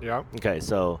 right? Yeah. Okay,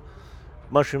 so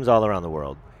mushrooms all around the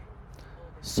world.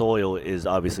 Soil is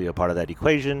obviously a part of that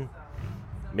equation.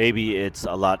 Maybe it's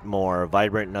a lot more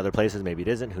vibrant in other places. Maybe it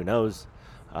isn't. Who knows?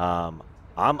 I'm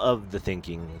of the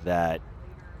thinking that,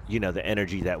 you know, the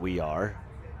energy that we are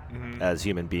as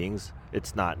human beings,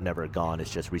 it's not never gone. It's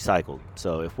just recycled.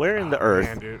 So if we're in the earth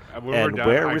Man, dude. and we're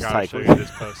we're I gotta show you recycling,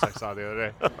 this post I saw the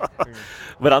other day.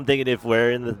 but I'm thinking if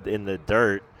we're in the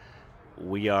dirt,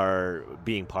 we are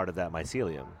being part of that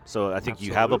mycelium. So I think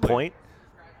you have a Absolutely.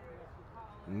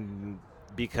 point,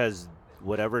 because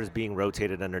whatever is being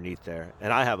rotated underneath there,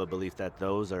 and I have a belief that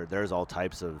there's all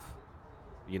types of,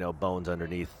 you know, bones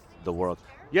underneath the world.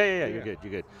 Yeah. You're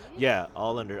good. Yeah,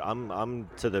 all under. I'm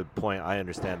to the point. I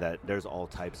understand that there's all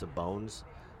types of bones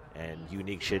and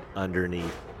unique shit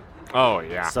underneath. Oh,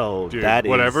 yeah. So dude, that is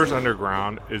whatever's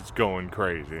underground is going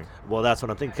crazy. Well, that's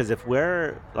what I'm thinking. Because if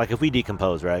we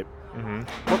decompose, right?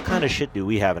 Mm-hmm. What kind of shit do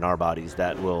we have in our bodies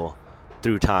that will,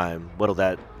 through time, what'll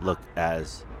that look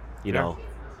as? You know,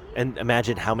 and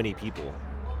imagine how many people.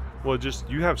 Well, just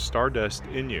you have stardust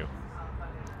in you.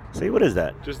 See, what is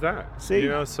that? Just that. See? You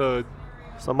know, so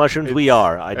mushrooms, we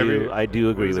are. I do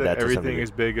what agree is with it? that. To some Everything degree.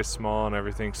 is big is small, and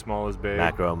everything small is big.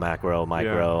 Macro, micro,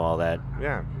 all that.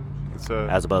 Yeah.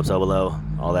 As above, so below,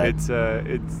 all that.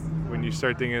 It's when you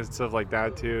start thinking of stuff like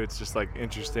that too, it's just like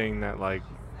interesting that like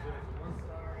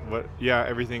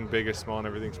everything big is small and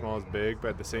everything small is big, but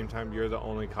at the same time you're the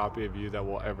only copy of you that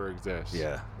will ever exist.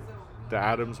 Yeah. The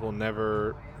atoms will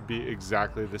never be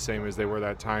exactly the same as they were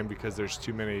that time because there's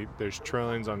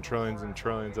trillions on trillions and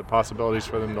trillions of possibilities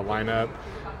for them to line up.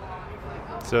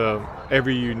 So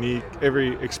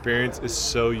every experience is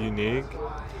so unique,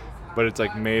 but it's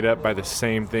like made up by the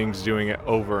same things doing it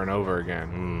over and over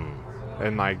again.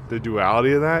 And like the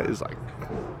duality of that is like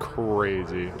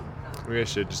crazy. We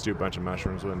should just do a bunch of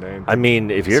mushrooms one day. I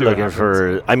mean, if you're see what looking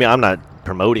happens. I'm not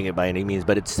promoting it by any means,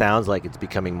 but it sounds like it's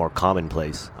becoming more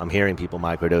commonplace. I'm hearing people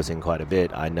microdosing quite a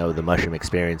bit. I know the mushroom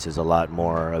experience is a lot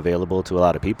more available to a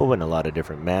lot of people in a lot of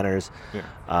different manners.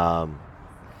 Yeah.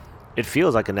 It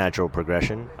feels like a natural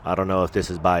progression. I don't know if this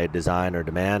is by design or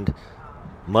demand.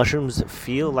 Mushrooms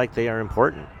feel like they are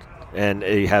important, and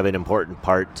they have an important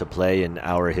part to play in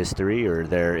our history or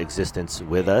their existence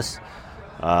with us.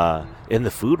 In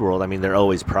the food world, I mean, they're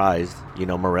always prized. You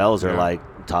know, morels are like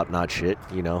top-notch shit.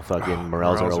 You know, fucking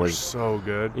morels are always so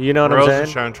good. You know what morels I'm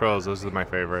saying? and chanterelles, those are my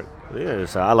favorite. Yeah,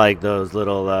 so I like those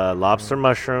little lobster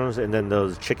mushrooms, and then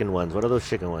those chicken ones. What are those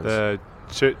chicken ones? The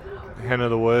hen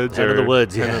of the woods. Hen of the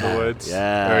woods, Hen of yeah. the woods.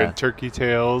 Yeah. Or turkey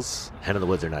tails. Hen of the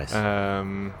woods are nice.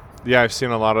 Yeah, I've seen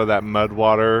a lot of that mud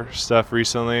water stuff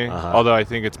recently. Although I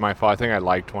think it's my fault. I think I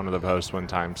liked one of the posts one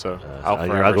time, so I'll your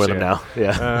forever algorithm see it. now.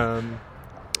 Yeah.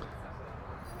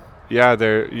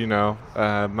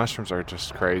 Yeah, mushrooms are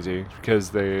just crazy because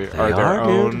they are their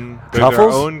dude. own. They're Truffles?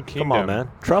 their own kingdom. Come on,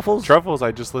 man. Truffles? Truffles.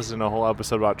 I just listened to a whole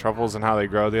episode about truffles and how they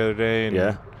grow the other day,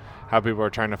 and how people are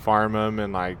trying to farm them,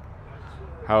 and like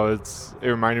how it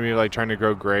reminded me of like trying to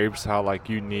grow grapes. How like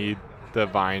you need the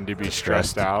vine to be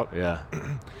stressed out. Yeah.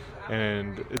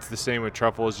 And it's the same with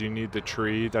truffles. You need the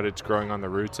tree that it's growing on the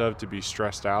roots of to be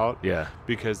stressed out. Yeah.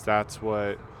 Because that's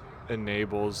what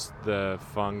enables the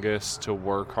fungus to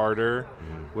work harder,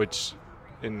 which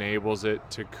enables it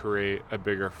to create a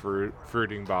bigger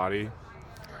fruiting body.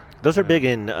 Those are big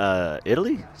in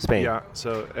Italy? Spain? Yeah.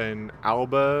 So in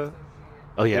Alba.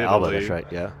 Oh, yeah, Italy, Alba, that's right,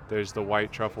 yeah. There's the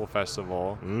White Truffle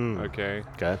Festival. Okay.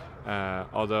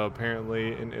 Although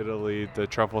apparently in Italy the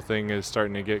truffle thing is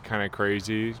starting to get kind of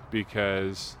crazy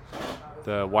because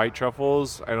the white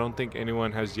truffles, I don't think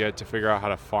anyone has yet to figure out how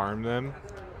to farm them.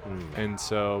 And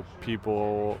so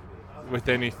people with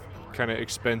any kind of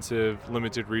expensive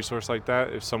limited resource like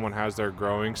that, if someone has their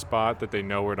growing spot that they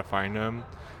know where to find them,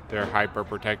 they're hyper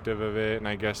protective of it. And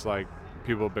I guess like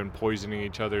people have been poisoning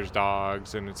each other's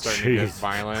dogs and it's starting to get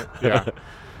violent. Yeah.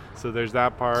 So there's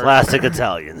that part. Classic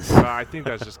Italians. I think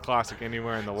that's just classic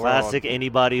anywhere in the world. Classic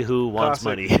anybody who wants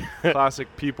money. Classic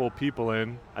people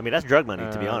in. I mean, that's drug money,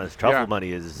 to be honest. Truffle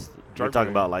money is, we're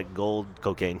talking about like gold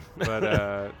cocaine.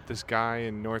 But this guy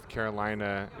in North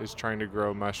Carolina is trying to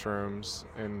grow mushrooms,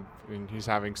 and he's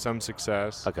having some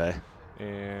success. Okay.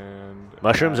 And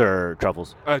mushrooms or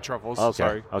truffles? Truffles,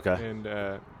 sorry. Okay. And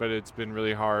but it's been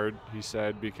really hard, he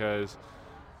said, because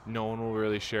no one will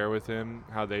really share with him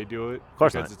how they do it. Of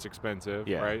course because not. It's expensive,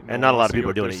 yeah. right? And not a lot of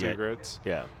people are doing it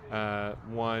yet. Yeah.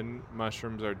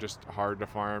 Mushrooms are just hard to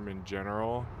farm in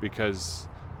general because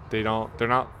they're not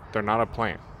a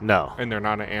plant. No. And they're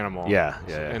not an animal. Yeah.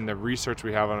 And the research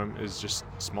we have on them is just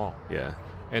small. Yeah.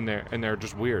 And they're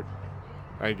just weird,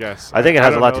 I guess. I think it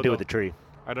has a lot to do with the tree.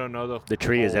 I don't know the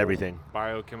tree is everything.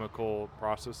 Biochemical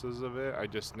processes of it. I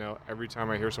just know every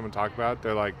time I hear someone talk about it,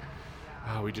 they're like,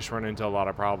 "Oh, we just run into a lot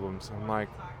of problems." I'm like,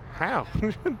 "How?"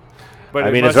 But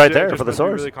I mean, it's right there for the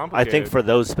source. Really, I think for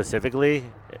those specifically,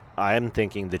 I am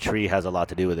thinking the tree has a lot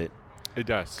to do with it. It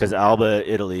does. Because Alba,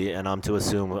 Italy, and I'm to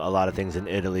assume a lot of things in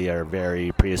Italy are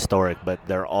very prehistoric, but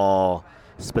they're all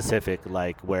specific,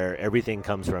 like where everything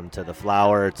comes from, to the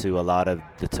flour, to a lot of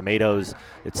the tomatoes.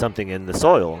 It's something in the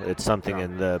soil. It's something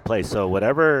in the place. So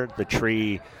whatever the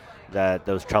tree that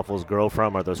those truffles grow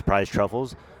from, or those prize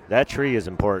truffles, that tree is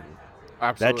important.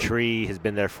 Absolutely. That tree has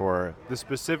been there for the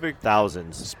specific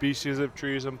thousands. Species of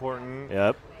tree is important.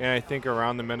 Yep. And I think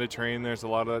around the Mediterranean there's a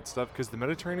lot of that stuff because the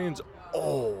Mediterranean's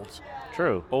old.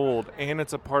 True. Old. And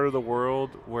it's a part of the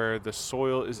world where the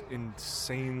soil is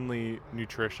insanely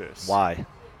nutritious. Why?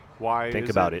 Think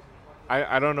about it.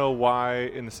 I don't know why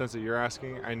in the sense that you're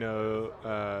asking. I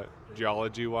know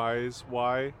geology-wise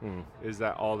why is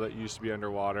that all that used to be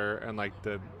underwater, and like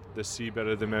the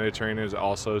seabed of the Mediterranean is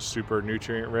also super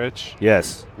nutrient-rich.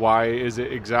 Yes. Why is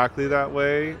it exactly that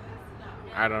way?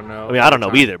 I don't know. I mean, I don't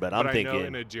know either, but I'm thinking. I know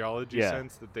in a geology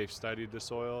sense that they've studied the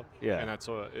soil, and that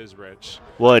soil is rich.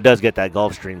 Well, it does get that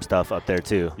Gulf Stream stuff up there,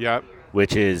 too. Yep.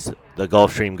 Which is the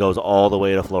Gulf Stream goes all the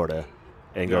way to Florida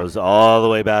and goes all the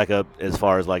way back up as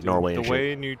far as like Norway and shit. The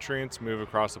way nutrients move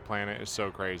across the planet is so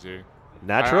crazy.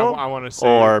 Natural I want to say,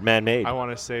 or man-made? I want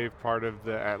to save part of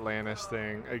the Atlantis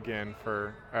thing again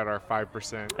at our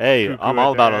 5%. Hey, I'm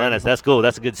all about Atlantis. That's cool.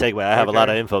 That's a good segue. I have a lot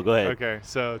of info. Go ahead. Okay,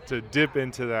 so to dip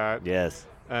into that. Yes.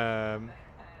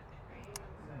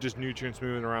 Just nutrients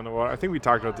moving around the world. I think we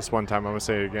talked about this one time. I'm going to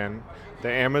say it again. The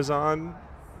Amazon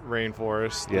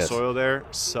rainforest, the soil there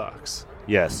sucks.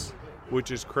 Yes.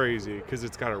 Which is crazy because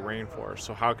it's got a rainforest.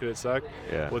 So how could it suck?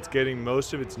 Yeah. Well, it's getting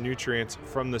most of its nutrients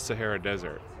from the Sahara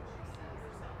Desert.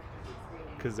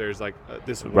 Because there's like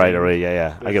this wind. Right,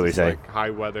 yeah. I get what you're saying. Like high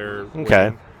weather wind.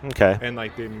 Okay. And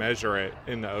like they measure it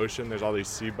in the ocean. There's all these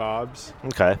sea bobs.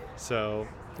 Okay. So,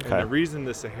 and the reason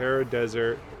the Sahara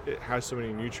Desert it has so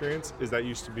many nutrients is that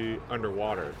used to be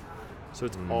underwater. So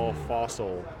it's all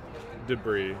fossil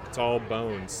debris. It's all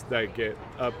bones that get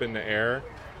up in the air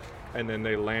and then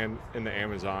they land in the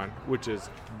Amazon, which is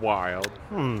wild.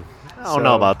 I don't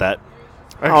know about that.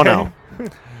 I don't know.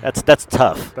 That's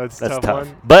tough. That's tough.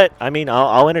 One. But I mean,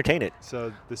 I'll entertain it.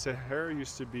 So the Sahara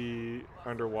used to be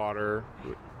underwater,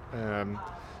 and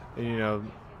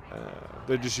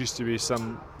there just used to be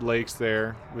some lakes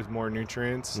there with more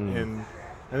nutrients. And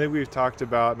I think we've talked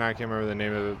about, and I can't remember the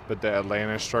name of it, but the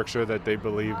Atlantis structure that they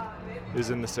believe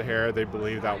is in the Sahara. They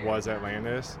believe that was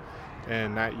Atlantis,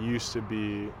 and that used to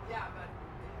be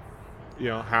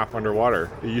half underwater.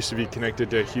 It used to be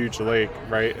connected to a huge lake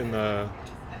right in the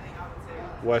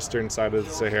western side of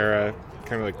the Sahara,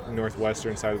 kind of like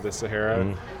northwestern side of the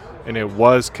Sahara, and it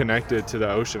was connected to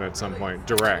the ocean at some point,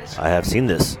 direct. I have seen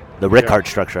this. The Rickard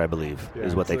structure, I believe,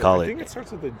 is what they call it. I think it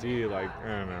starts with a D, like, I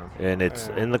don't know. And it's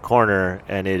in the corner,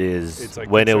 and it is like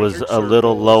when it was a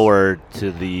little lower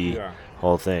to the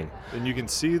whole thing. And you can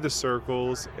see the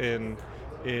circles in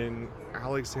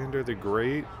Alexander the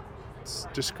Great's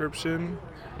description.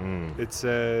 It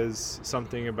says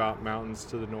something about mountains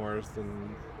to the north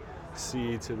and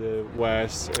sea to the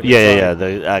west. And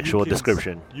the actual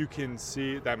description. You can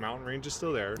see that mountain range is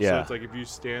still there. Yeah. So it's like if you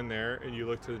stand there and you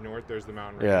look to the north, there's the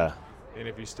mountain range. Yeah. And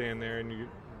if you stand there and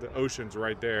the ocean's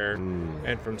right there,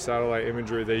 and from satellite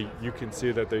imagery, you can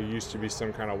see that there used to be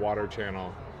some kind of water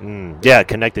channel. Yeah,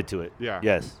 connected to it. Yeah.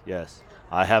 Yes.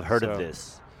 I have heard of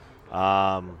this.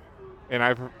 And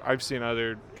I've seen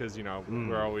other, because,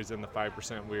 we're always in the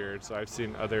 5% weird, so I've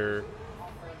seen other,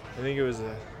 I think it was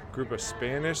a group of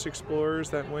Spanish explorers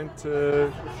that went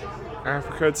to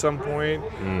Africa at some point.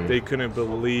 They couldn't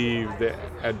believe the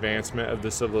advancement of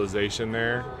the civilization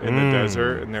there in the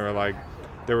desert, and they were like,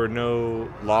 there were no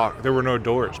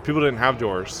doors. People didn't have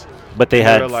doors. But they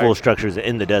had full structures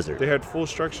in the desert. They had full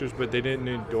structures, but they didn't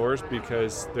need doors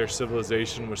because their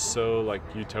civilization was so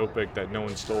utopic that no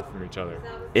one stole from each other.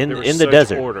 In the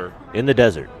desert. Order. In the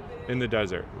desert. In the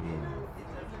desert.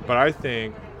 But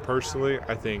personally,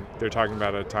 I think they're talking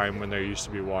about a time when there used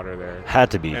to be water there. Had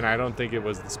to be. And I don't think it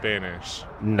was the Spanish.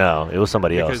 No, it was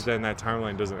somebody else. Because then that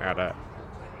timeline doesn't add up.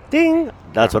 Ding!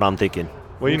 That's what I'm thinking.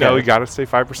 Well, we got to stay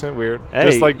 5% weird. Hey,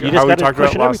 just like how we talked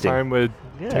about last everything. time with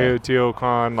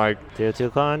Teotihuacan.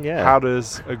 Teotihuacan, yeah. How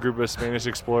does a group of Spanish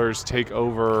explorers take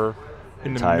over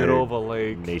in the middle of a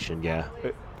lake? Nation, yeah.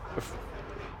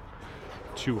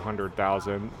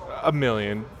 200,000, a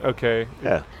million, okay.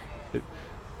 Yeah.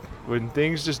 When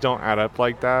things just don't add up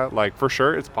like that, for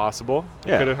sure it's possible.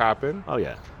 Yeah. It could have happened. Oh,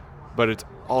 yeah. But it's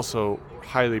also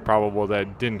highly probable that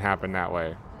it didn't happen that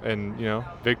way. And,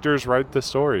 victors write the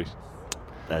stories.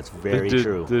 That's very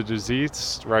true. The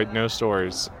deceased write no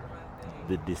stories.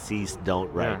 The deceased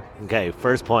don't write. Yeah. Okay,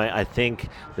 first point, I think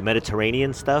the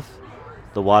Mediterranean stuff,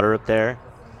 the water up there,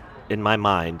 in my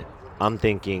mind, I'm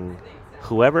thinking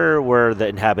whoever were the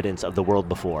inhabitants of the world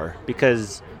before,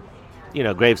 because,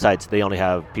 grave sites, they only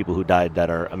have people who died that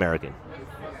are American.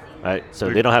 Right? So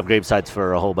they don't have grave sites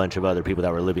for a whole bunch of other people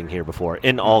that were living here before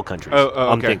in all countries.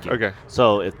 I'm thinking. Okay.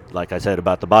 So, if, like I said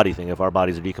about the body thing, if our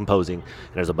bodies are decomposing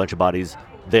and there's a bunch of bodies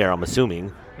there, I'm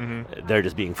assuming they're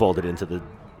just being folded into the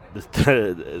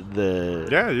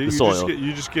soil.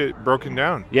 You just get broken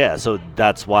down. Yeah, so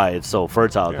that's why it's so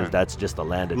fertile, because that's just the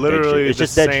land of literally it's the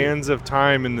just dead sands shit. of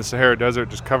time in the Sahara Desert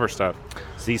just cover stuff.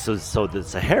 See, so the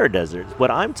Sahara Desert,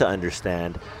 what I'm to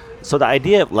understand, so the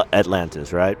idea of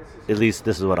Atlantis, right? At least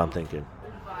this is what I'm thinking.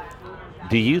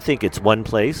 Do you think it's one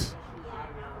place?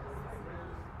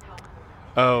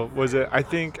 Oh, was it? I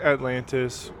think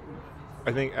Atlantis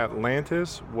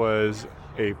was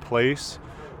a place,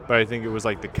 but I think it was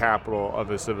like the capital of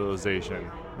a civilization,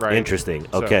 right? Interesting.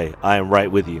 Okay, I am right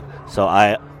with you. So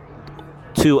I,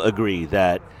 too, agree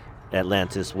that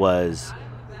Atlantis was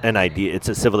an idea. It's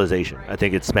a civilization. I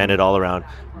think it spanned it all around.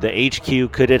 The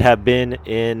HQ, could it have been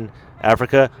in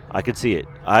Africa? I could see it.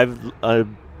 I've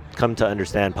come to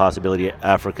understand possibility of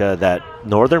Africa, that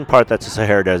northern part that's the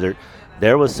Sahara Desert,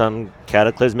 there was some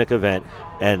cataclysmic event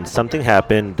and something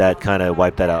happened that kind of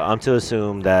wiped that out. I'm to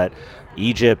assume that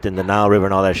Egypt and the Nile River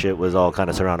and all that shit was all kind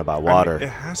of surrounded by water. It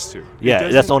has to. Yeah,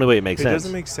 that's the only way it makes sense. It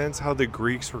doesn't make sense how the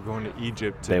Greeks were going to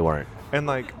Egypt. They weren't. And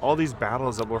all these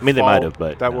battles that were they might have,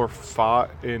 but that were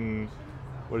fought in,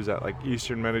 what is that,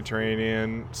 Eastern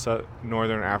Mediterranean,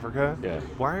 Northern Africa? Yeah.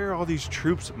 Why are all these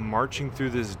troops marching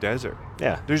through this desert?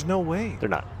 Yeah. There's no way. They're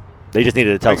not. They just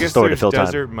needed to tell us a story to fill time. I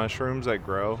guess there's desert mushrooms that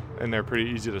grow, and they're pretty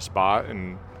easy to spot,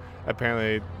 and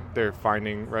apparently they're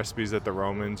finding recipes that the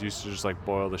Romans used to just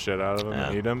boil the shit out of them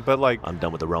and eat them. But I'm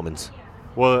done with the Romans.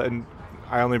 Well, and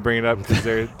I only bring it up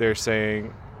because they're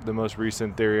saying the most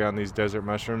recent theory on these desert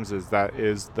mushrooms is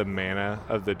the manna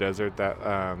of the desert that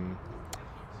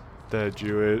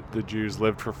the Jews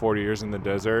lived for 40 years in the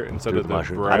desert instead of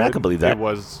the bread. I can believe that. It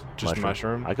was just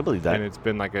mushroom. I can believe that. And it's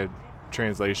been a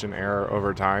translation error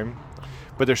over time.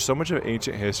 But there's so much of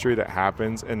ancient history that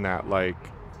happens in that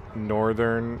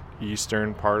northern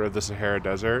eastern part of the Sahara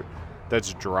Desert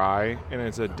that's dry, and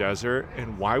it's a desert.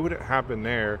 And why would it happen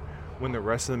there when the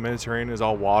rest of the Mediterranean is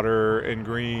all water and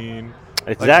green?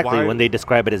 Exactly, when they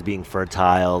describe it as being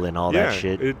fertile and all that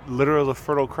shit. It literally a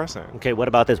fertile crescent. Okay, what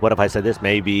about this? What if I said this?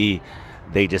 Maybe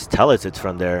they just tell us it's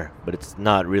from there, but it's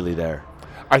not really there.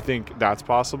 I think that's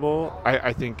possible.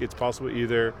 I think it's possible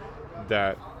either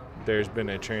that there's been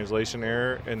a translation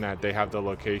error and that they have the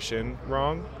location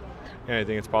wrong, And I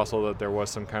think it's possible that there was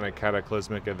some kind of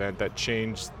cataclysmic event that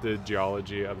changed the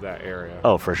geology of that area.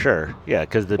 Oh, for sure. Yeah,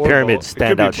 because the Or pyramids both. It stand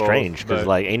could be out both, strange. Because, but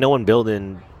like, ain't no one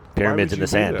building pyramids would in the you do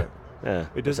sand. that? Yeah.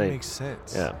 It doesn't make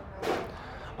sense. Yeah.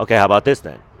 Okay, how about this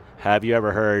then? Have you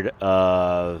ever heard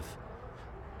of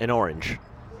an orange?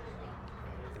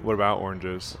 What about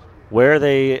oranges? Where are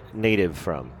they native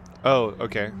from? Oh,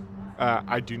 okay.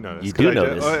 I do know this. You do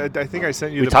know this. I think I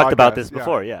sent you We the talked about podcast. this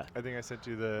before, yeah. I think I sent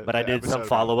you the But I did some episode.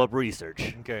 follow-up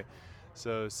research. Okay.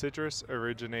 So citrus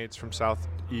originates from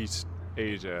Southeast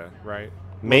Asia, right?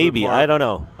 Maybe. I don't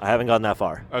know. I haven't gone that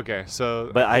far. Okay,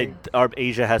 so But our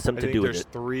Asia has I something to think do with there's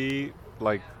it. 3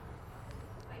 like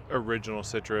original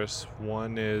citrus.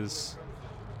 One is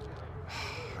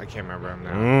I can't remember them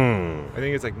now. I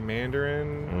think it's like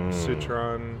mandarin,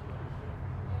 citron,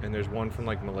 and there's one from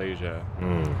like Malaysia.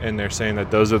 And they're saying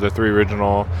that those are the 3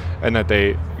 original, and that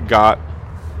they got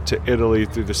to Italy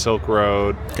through the Silk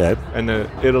Road. Okay. And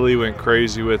Italy went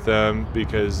crazy with them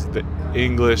because the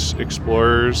English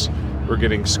explorers were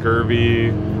getting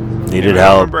scurvy. Needed I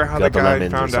help. don't remember how the got guy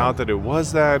lemons or found out something. that it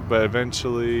was that, but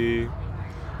eventually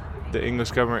the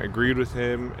English government agreed with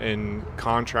him and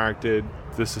contracted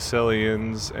the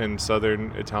Sicilians and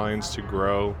southern Italians to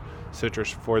grow citrus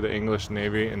for the English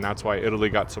Navy, and that's why Italy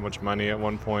got so much money at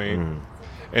one point.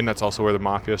 And that's also where the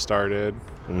mafia started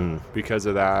because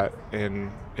of that.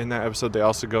 And in that episode, they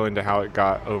also go into how it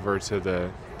got over to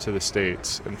the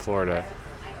States in Florida.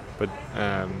 But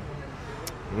I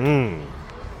don't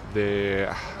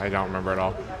remember at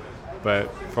all.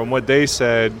 But from what they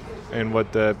said and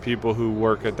what the people who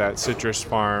work at that citrus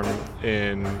farm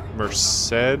in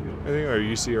Merced, I think, or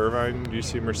UC Irvine,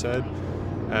 UC Merced,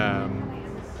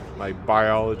 like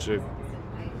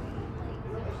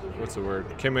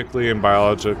chemically and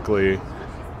biologically,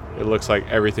 it looks like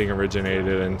everything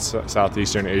originated in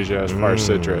Southeastern Asia as far as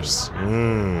citrus.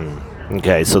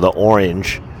 Okay, so the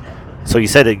orange. So you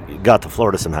said it got to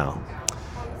Florida somehow.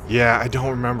 Yeah, I don't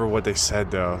remember what they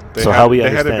said though. They So had, how we they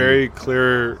had a understand, very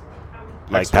clear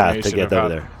like, path to explanation get of over how-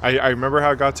 there. I remember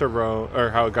how it got to Rome or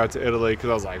how it got to Italy because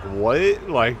I was like, what?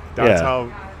 Like that's Yeah.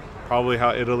 probably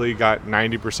how Italy got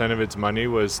 90% of its money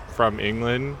was from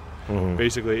England.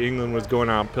 Basically, England was going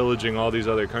out pillaging all these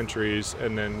other countries,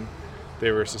 and then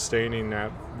they were sustaining that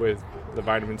with the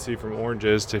vitamin C from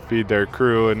oranges to feed their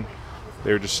crew, and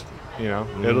they were just,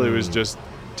 Italy was just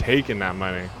taking that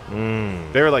money.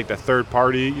 They were like the third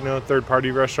party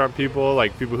restaurant people,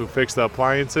 like people who fix the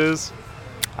appliances.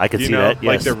 I could see that.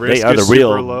 Like Yes, the risk they are the is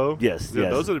real. super low. Yes, Yeah,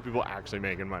 yes. those are the people actually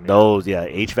making money. Those,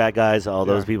 HVAC guys, all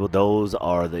those Yeah. people. Those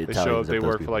are the They Italians. show up, they of those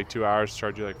work people. for like 2 hours,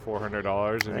 charge you like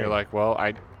 $400, and Hey. you're like, well,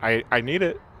 I need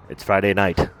it. It's Friday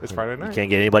night. It's Friday night. You can't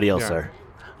get anybody else Yeah. there.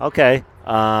 Okay.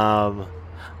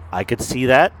 I could see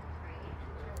that.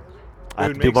 I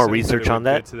have to do more research on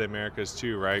that. To the Americas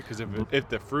too, right? Because if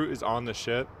the fruit is on the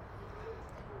ship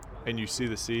and you see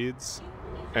the seeds,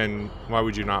 and why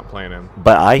would you not plant them?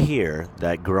 But I hear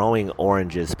that growing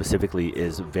oranges specifically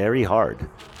is very hard.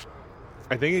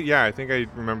 I think I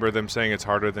remember them saying it's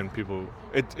harder than people.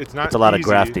 It's not. It's a lot of easy.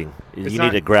 grafting. It's You not-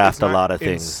 need to graft it's a not lot of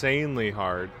things. Insanely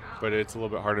hard, but it's a little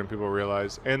bit harder than people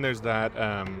realize. And there's that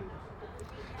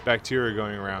bacteria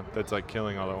going around that's like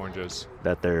killing all the oranges.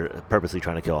 That they're purposely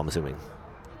trying to kill, I'm assuming.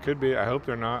 Could be. I hope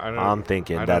they're not. I'm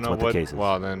thinking I don't that's know what the case is.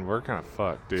 Well, then we're kind of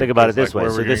fucked, dude. Think about it 'Cause, this like, way.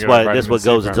 where So are we this gonna get our what vitamin C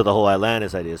goes from? into the whole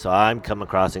Atlantis idea. So I'm coming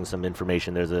across some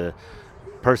information. There's a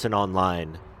person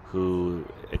online who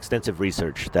extensive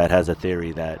research that has a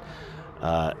theory that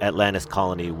Atlantis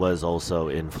colony was also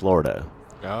in Florida.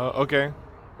 Oh, okay.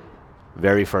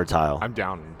 Very fertile. I'm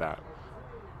down with that.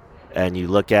 And you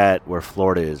look at where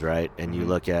Florida is, right? And you Mhm.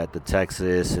 look at the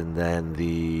Texas, and then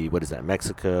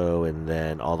Mexico, and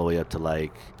then all the way up to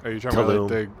like Are you talking about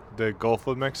Tulum, like the Gulf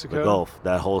of Mexico? the Gulf,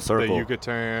 that whole The circle,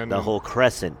 Yucatan. the whole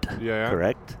crescent. Yeah.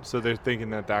 Correct. So they're thinking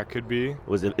that could be.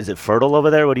 Is it fertile over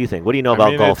there? What do you think? What do you know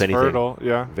about Gulf? It's Anything? fertile,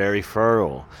 yeah. Very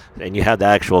fertile, and you have the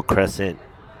actual crescent.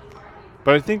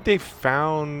 But I think they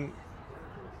found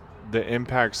the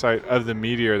impact site of the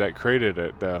meteor that created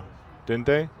it, though, didn't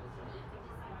they?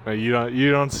 No,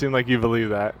 you don't seem like you believe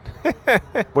that.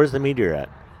 Where's the meteor at?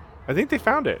 I think they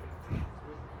found it.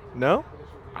 No,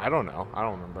 I don't know. I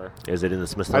don't remember. Is it in the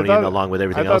Smithsonian along with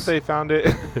everything I thought else they found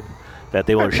it. that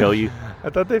they won't show you?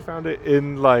 I thought they found it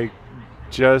in like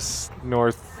just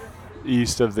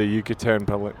northeast of the Yucatan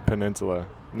Peninsula.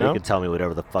 They No. can tell me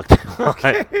whatever the fuck they want.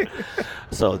 Okay.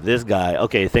 So this guy,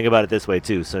 okay, think about it this way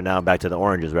too. So now back to the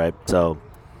oranges, right? So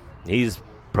he's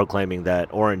proclaiming that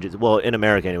oranges, well, in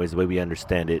America anyways, the way we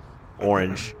understand it,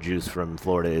 orange juice from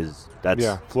Florida that's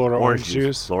Florida orange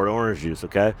juice. Florida orange juice,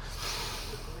 okay?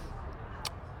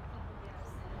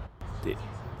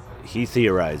 he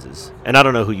theorizes, and I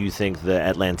don't know who you think the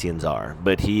Atlanteans are,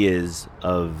 but he is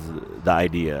of the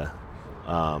idea,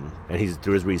 and he's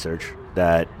through his research,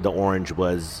 that the orange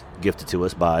was gifted to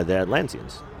us by the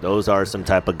Atlanteans. Those are some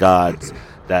type of gods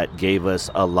that gave us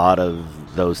a lot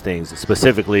of those things,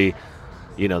 specifically,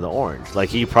 the orange. Like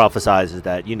he prophesizes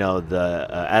that, the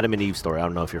Adam and Eve story. I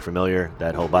don't know if you're familiar,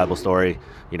 that whole Bible story,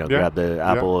 grab the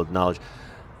apple of knowledge.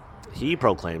 He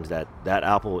proclaims that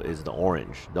apple is the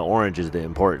orange. The orange is the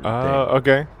important thing.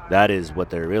 Okay. That is what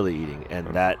they're really eating. And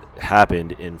that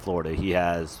happened in Florida. He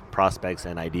has prospects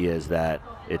and ideas that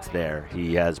it's there.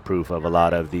 He has proof of a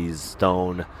lot of these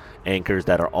stone anchors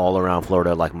that are all around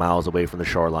Florida, like miles away from the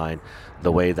shoreline.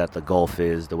 The way that the Gulf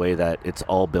is, the way that it's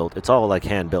all built. It's all like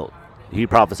hand built. He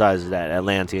prophesies that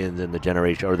Atlanteans and the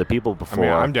generation, or the people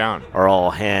before, I'm down, are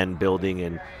all hand building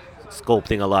and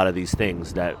sculpting a lot of these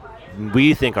things that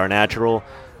we think are natural,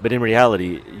 but in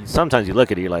reality, sometimes you look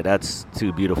at it, you're like, that's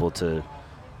too beautiful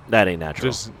that ain't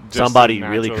natural. Just Somebody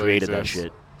really created exists. that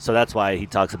shit. So that's why he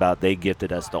talks about they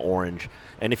gifted us the orange.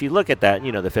 And if you look at that, the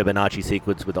Fibonacci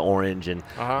sequence with the orange and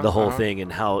the whole thing,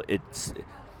 and how it's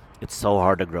so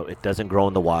hard to grow. It doesn't grow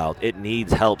in the wild. It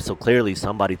needs help. So clearly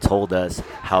somebody told us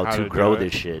how to grow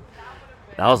this shit.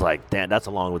 And I was like, damn, that's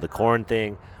along with the corn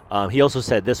thing. He also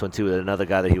said this one, too, that another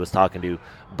guy that he was talking to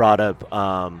brought up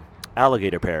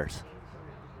alligator pears.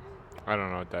 I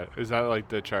don't know what that is. That like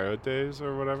the chayotes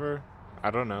or whatever?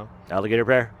 I don't know. Alligator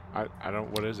pear? I don't.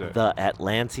 What is it? The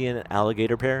Atlantean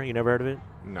alligator pear. You never heard of it?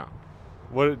 No.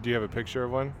 What do you have a picture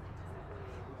of one?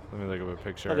 Let me look up a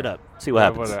picture. Look it up. See what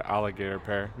happens. What an alligator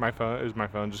pear. My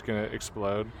phone just gonna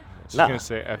explode? It's Nah. gonna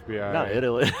say FBI. No,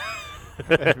 it'll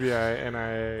FBI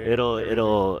NIA.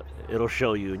 it'll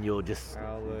show you, and you'll just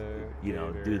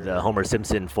do the Homer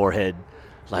Simpson forehead,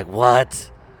 like what?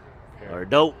 Okay. Or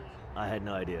nope. I had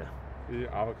no idea.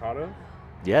 Avocado?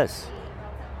 Yes.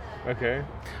 Okay.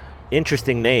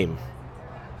 Interesting name.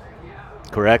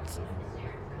 Correct?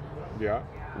 Yeah.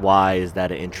 Why is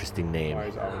that an interesting name? Why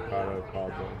is avocado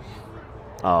called this?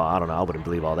 Oh, I don't know. I wouldn't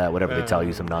believe all that. Whatever they tell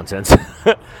you, some nonsense.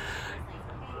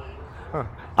 Huh.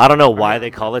 I don't know why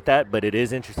they call it that, but it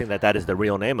is interesting that is the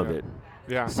real name of it.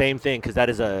 Yeah. Same thing, because that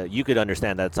is you could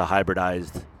understand that's a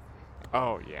hybridized.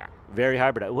 Oh, yeah. Very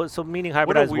hybridized. So meaning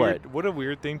hybridized what? What a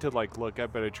weird thing to like look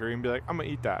up at a tree and be like, I'm going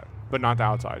to eat that, but not the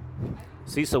outside.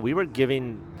 See, so we were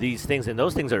giving these things, and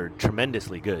those things are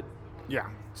tremendously good. Yeah.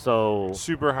 So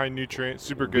super high nutrients,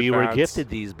 super good we fats. were gifted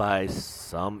these by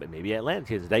some, maybe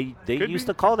Atlanteans. They Could used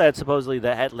be. to call that supposedly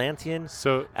the Atlantean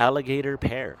So alligator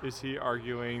pear. is he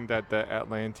arguing that the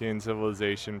Atlantean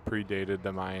civilization predated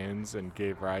the Mayans and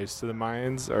gave rise to the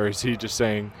Mayans? Or is he just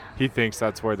saying he thinks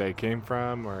that's where they came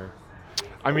from? Or,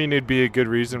 I mean, it'd be a good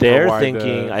reason They're for why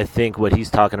thinking, I think what he's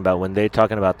talking about, when they're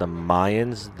talking about the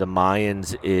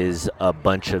Mayans is a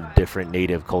bunch of different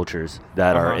native cultures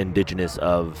that are indigenous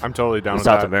of I'm totally down with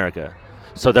South that. America.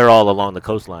 So they're all along the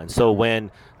coastline. So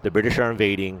when the British are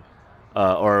invading,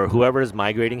 or whoever is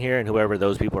migrating here, and whoever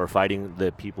those people are fighting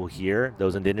the people here,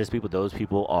 those indigenous people, those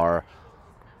people are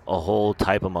a whole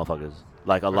type of motherfuckers.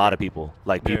 Like a lot of people.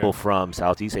 Like people from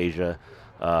Southeast Asia,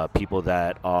 people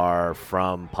that are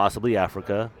from possibly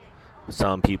Africa,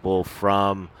 some people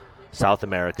from South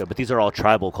America, but these are all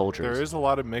tribal cultures. There is a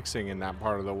lot of mixing in that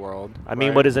part of the world. I mean,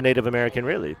 right? what is a Native American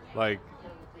really? Like,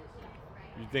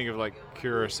 you think of like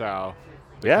Curacao,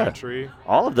 the Yeah. country.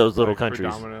 All of those little like, countries.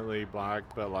 Predominantly black,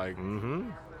 but like,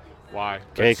 why?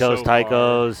 That's Caicos, so far.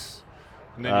 Taicos,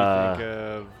 And then you think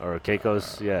of or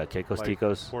Caicos, Caicos, like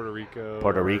Ticos, Puerto Rico,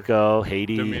 Puerto or Rico,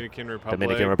 Haiti, Dominican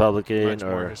Republic, Republican, much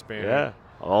more or Hispanic.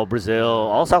 all Brazil,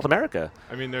 all South America.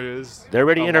 I mean, They're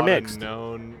already a intermixed. lot of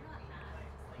known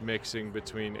mixing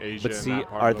between Asia But and see, that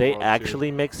part are of the they world,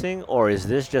 actually too. mixing, or is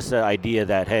this just an idea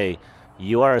that, hey,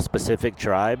 you are a specific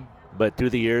tribe, but through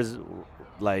the years,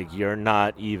 like, you're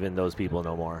not even those people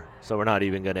no more. So we're not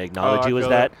even going to acknowledge I you as feel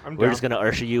that. it. I'm We're down. just going to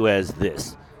usher you as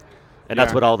this. And that's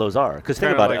Yeah. what all those are. Because think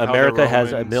Kinda about like it. how the America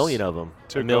has a Romans million of them.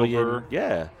 took A million. over.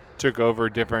 Yeah. Took over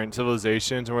different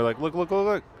civilizations, and we're like,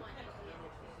 look.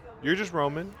 You're just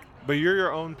Roman, but you're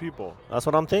your own people. That's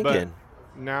what I'm thinking.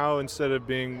 Now, instead of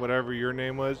being whatever your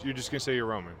name was, you're just going to say you're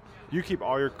Roman. You keep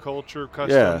all your culture,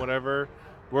 custom, whatever.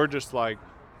 We're just like,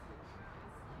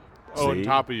 on See?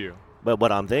 top of you. But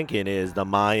what I'm thinking is the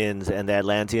Mayans and the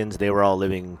Atlanteans, they were all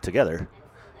living together.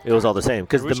 It was all the same.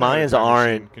 Because I the wish I had a Mayans time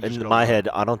machine. aren't, Can just in go my back. head,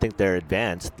 I don't think they're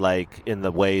advanced, like, in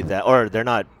the way that, or they're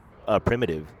not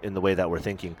primitive in the way that we're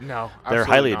thinking. No, They're absolutely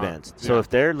highly not. advanced. So Yeah. if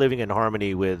they're living in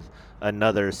harmony with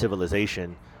another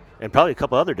civilization, and probably a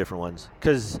couple other different ones,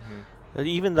 because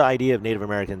even the idea of Native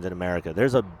Americans in America,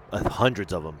 there's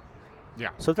hundreds of them. Yeah.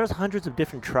 So if there's hundreds of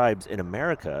different tribes in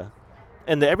America,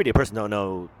 and the everyday person don't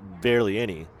know barely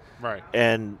any. Right.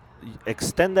 And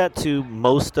extend that to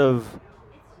most of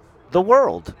the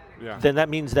world. Yeah. Then that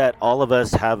means that all of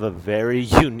us have a very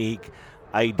unique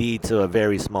ID to a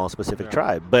very small specific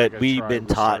tribe. But Like a we've tribe been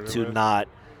we taught started to with. not,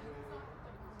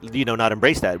 not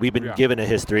embrace that. We've been given a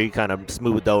history kind of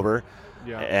smoothed over.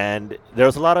 Yeah. And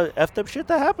there's a lot of effed up shit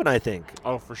that happened, I think.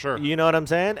 Oh, for sure. You know what I'm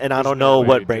saying? And I There's don't no know way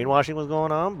what it didn't. brainwashing was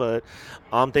going on, but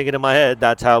I'm thinking in my head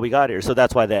that's how we got here. So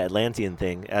that's why the Atlantean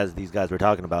thing, as these guys were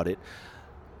talking about it,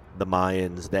 the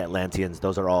Mayans, the Atlanteans,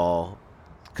 those are all,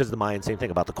 because the Mayans, same thing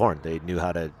about the corn. They knew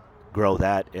how to grow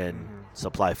that and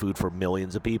supply food for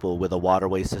millions of people with a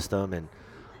waterway system and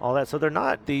all that. So they're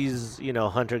not these,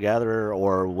 hunter-gatherer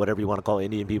or whatever you want to call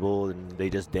Indian people, and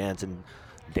they just dance. And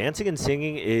dancing and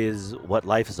singing is what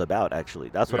life is about, actually.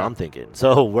 That's what I'm thinking.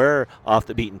 So we're off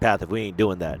the beaten path if we ain't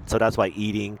doing that. So that's why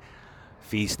eating,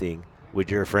 feasting with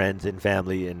your friends and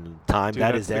family and time, Dude,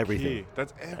 that that's is the everything. key.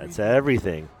 That's everything. That's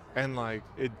everything. And like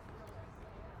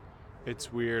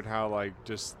it's weird how like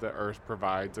just the earth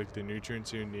provides like the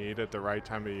nutrients you need at the right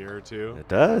time of year or two. It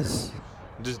does.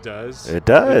 It just does. It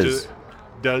does.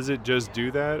 Does it just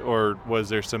do that, or was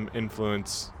there some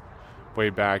influence way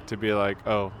back to be like,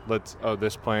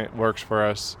 this plant works for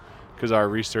us because our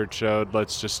research showed,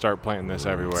 let's just start planting this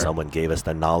everywhere. Someone gave us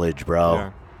the knowledge, bro.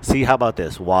 Yeah. See, how about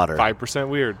this? Water. 5%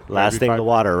 weird. Last thing, the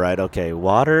water, right? Okay,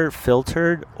 water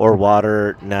filtered or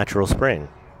water natural spring?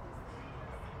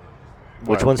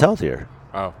 Which one's healthier?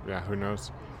 Oh, yeah, who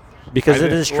knows? Because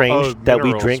it is strange that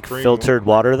we drink filtered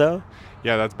water, though.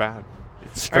 Yeah, that's bad.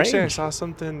 It's strange. Actually, I saw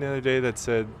something the other day that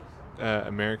said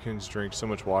Americans drink so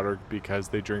much water because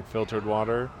they drink filtered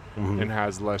water and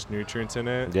has less nutrients in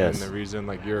it. Yes. And the reason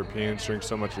like Europeans drink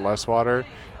so much less water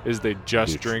is they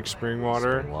just drink spring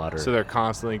water. So they're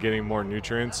constantly getting more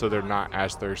nutrients, so they're not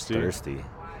as thirsty.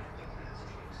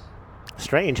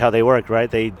 Strange how they work,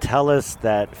 right? They tell us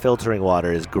that filtering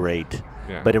water is great.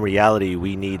 Yeah. But in reality,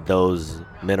 we need those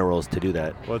minerals to do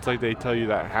that. Well, it's like they tell you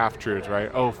that half-truth,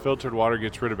 right? Oh, filtered water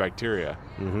gets rid of bacteria.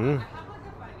 Mm-hmm.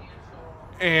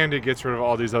 And it gets rid of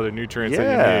all these other nutrients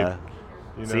that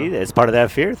you need. See, it's part of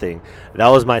that fear thing. That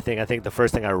was my thing. I think the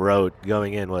first thing I wrote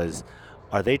going in was,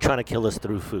 are they trying to kill us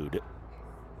through food?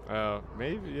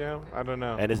 Maybe, yeah. I don't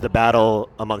know. And is the battle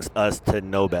amongst us to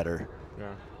know better?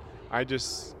 Yeah.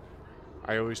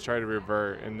 I always try to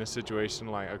revert in this situation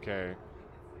like, okay,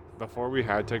 before we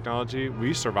had technology,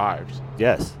 we survived.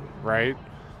 Yes. Right?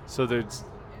 So there's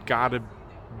got to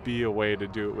be a way to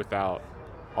do it without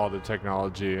all the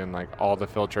technology and like all the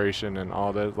filtration and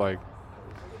all that, like,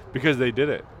 because they did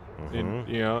it. And,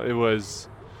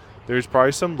 there's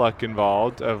probably some luck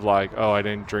involved of like, oh, I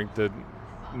didn't drink the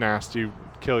nasty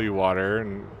kill you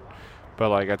water, but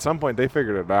like at some point they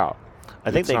figured it out. I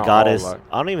think they got us. I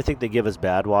don't even think they give us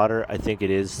bad water. I think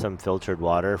it is some filtered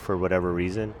water for whatever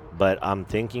reason. But I'm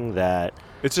thinking that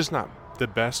it's just not the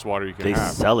best water you can they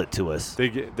have. They sell it to us. They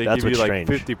give you like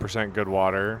 50% good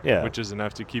water, which is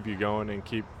enough to keep you going and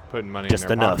keep putting money in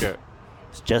their pocket.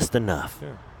 It's just enough.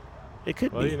 Yeah. It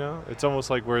could be. It's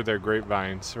almost like we're their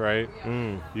grapevines, right?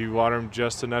 You water them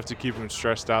just enough to keep them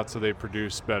stressed out so they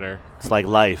produce better. It's like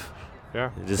life. Yeah.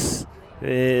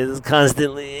 It's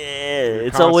constantly,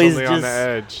 it's constantly always on just the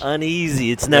edge.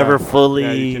 Uneasy. It's never fully.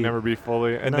 Yeah, you can never be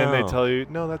fully. And then they tell you,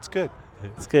 no, that's good.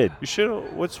 It's good. You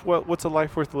should. What's a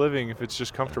life worth living if it's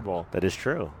just comfortable? That is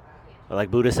true.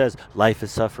 Like Buddha says, life is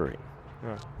suffering.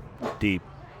 Yeah. Deep.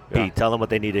 Yeah. Pete, tell them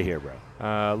what they need to hear,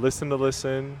 bro.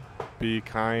 Listen. Be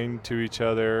kind to each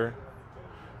other.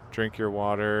 Drink your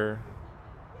water.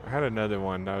 I had another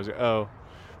one.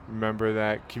 Remember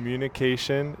that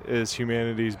communication is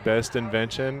humanity's best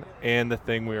invention and the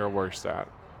thing we are worst at.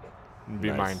 And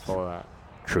be mindful of that.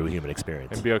 True human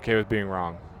experience. And be okay with being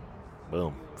wrong.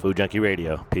 Boom. Food Junkie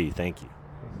Radio. P, thank you.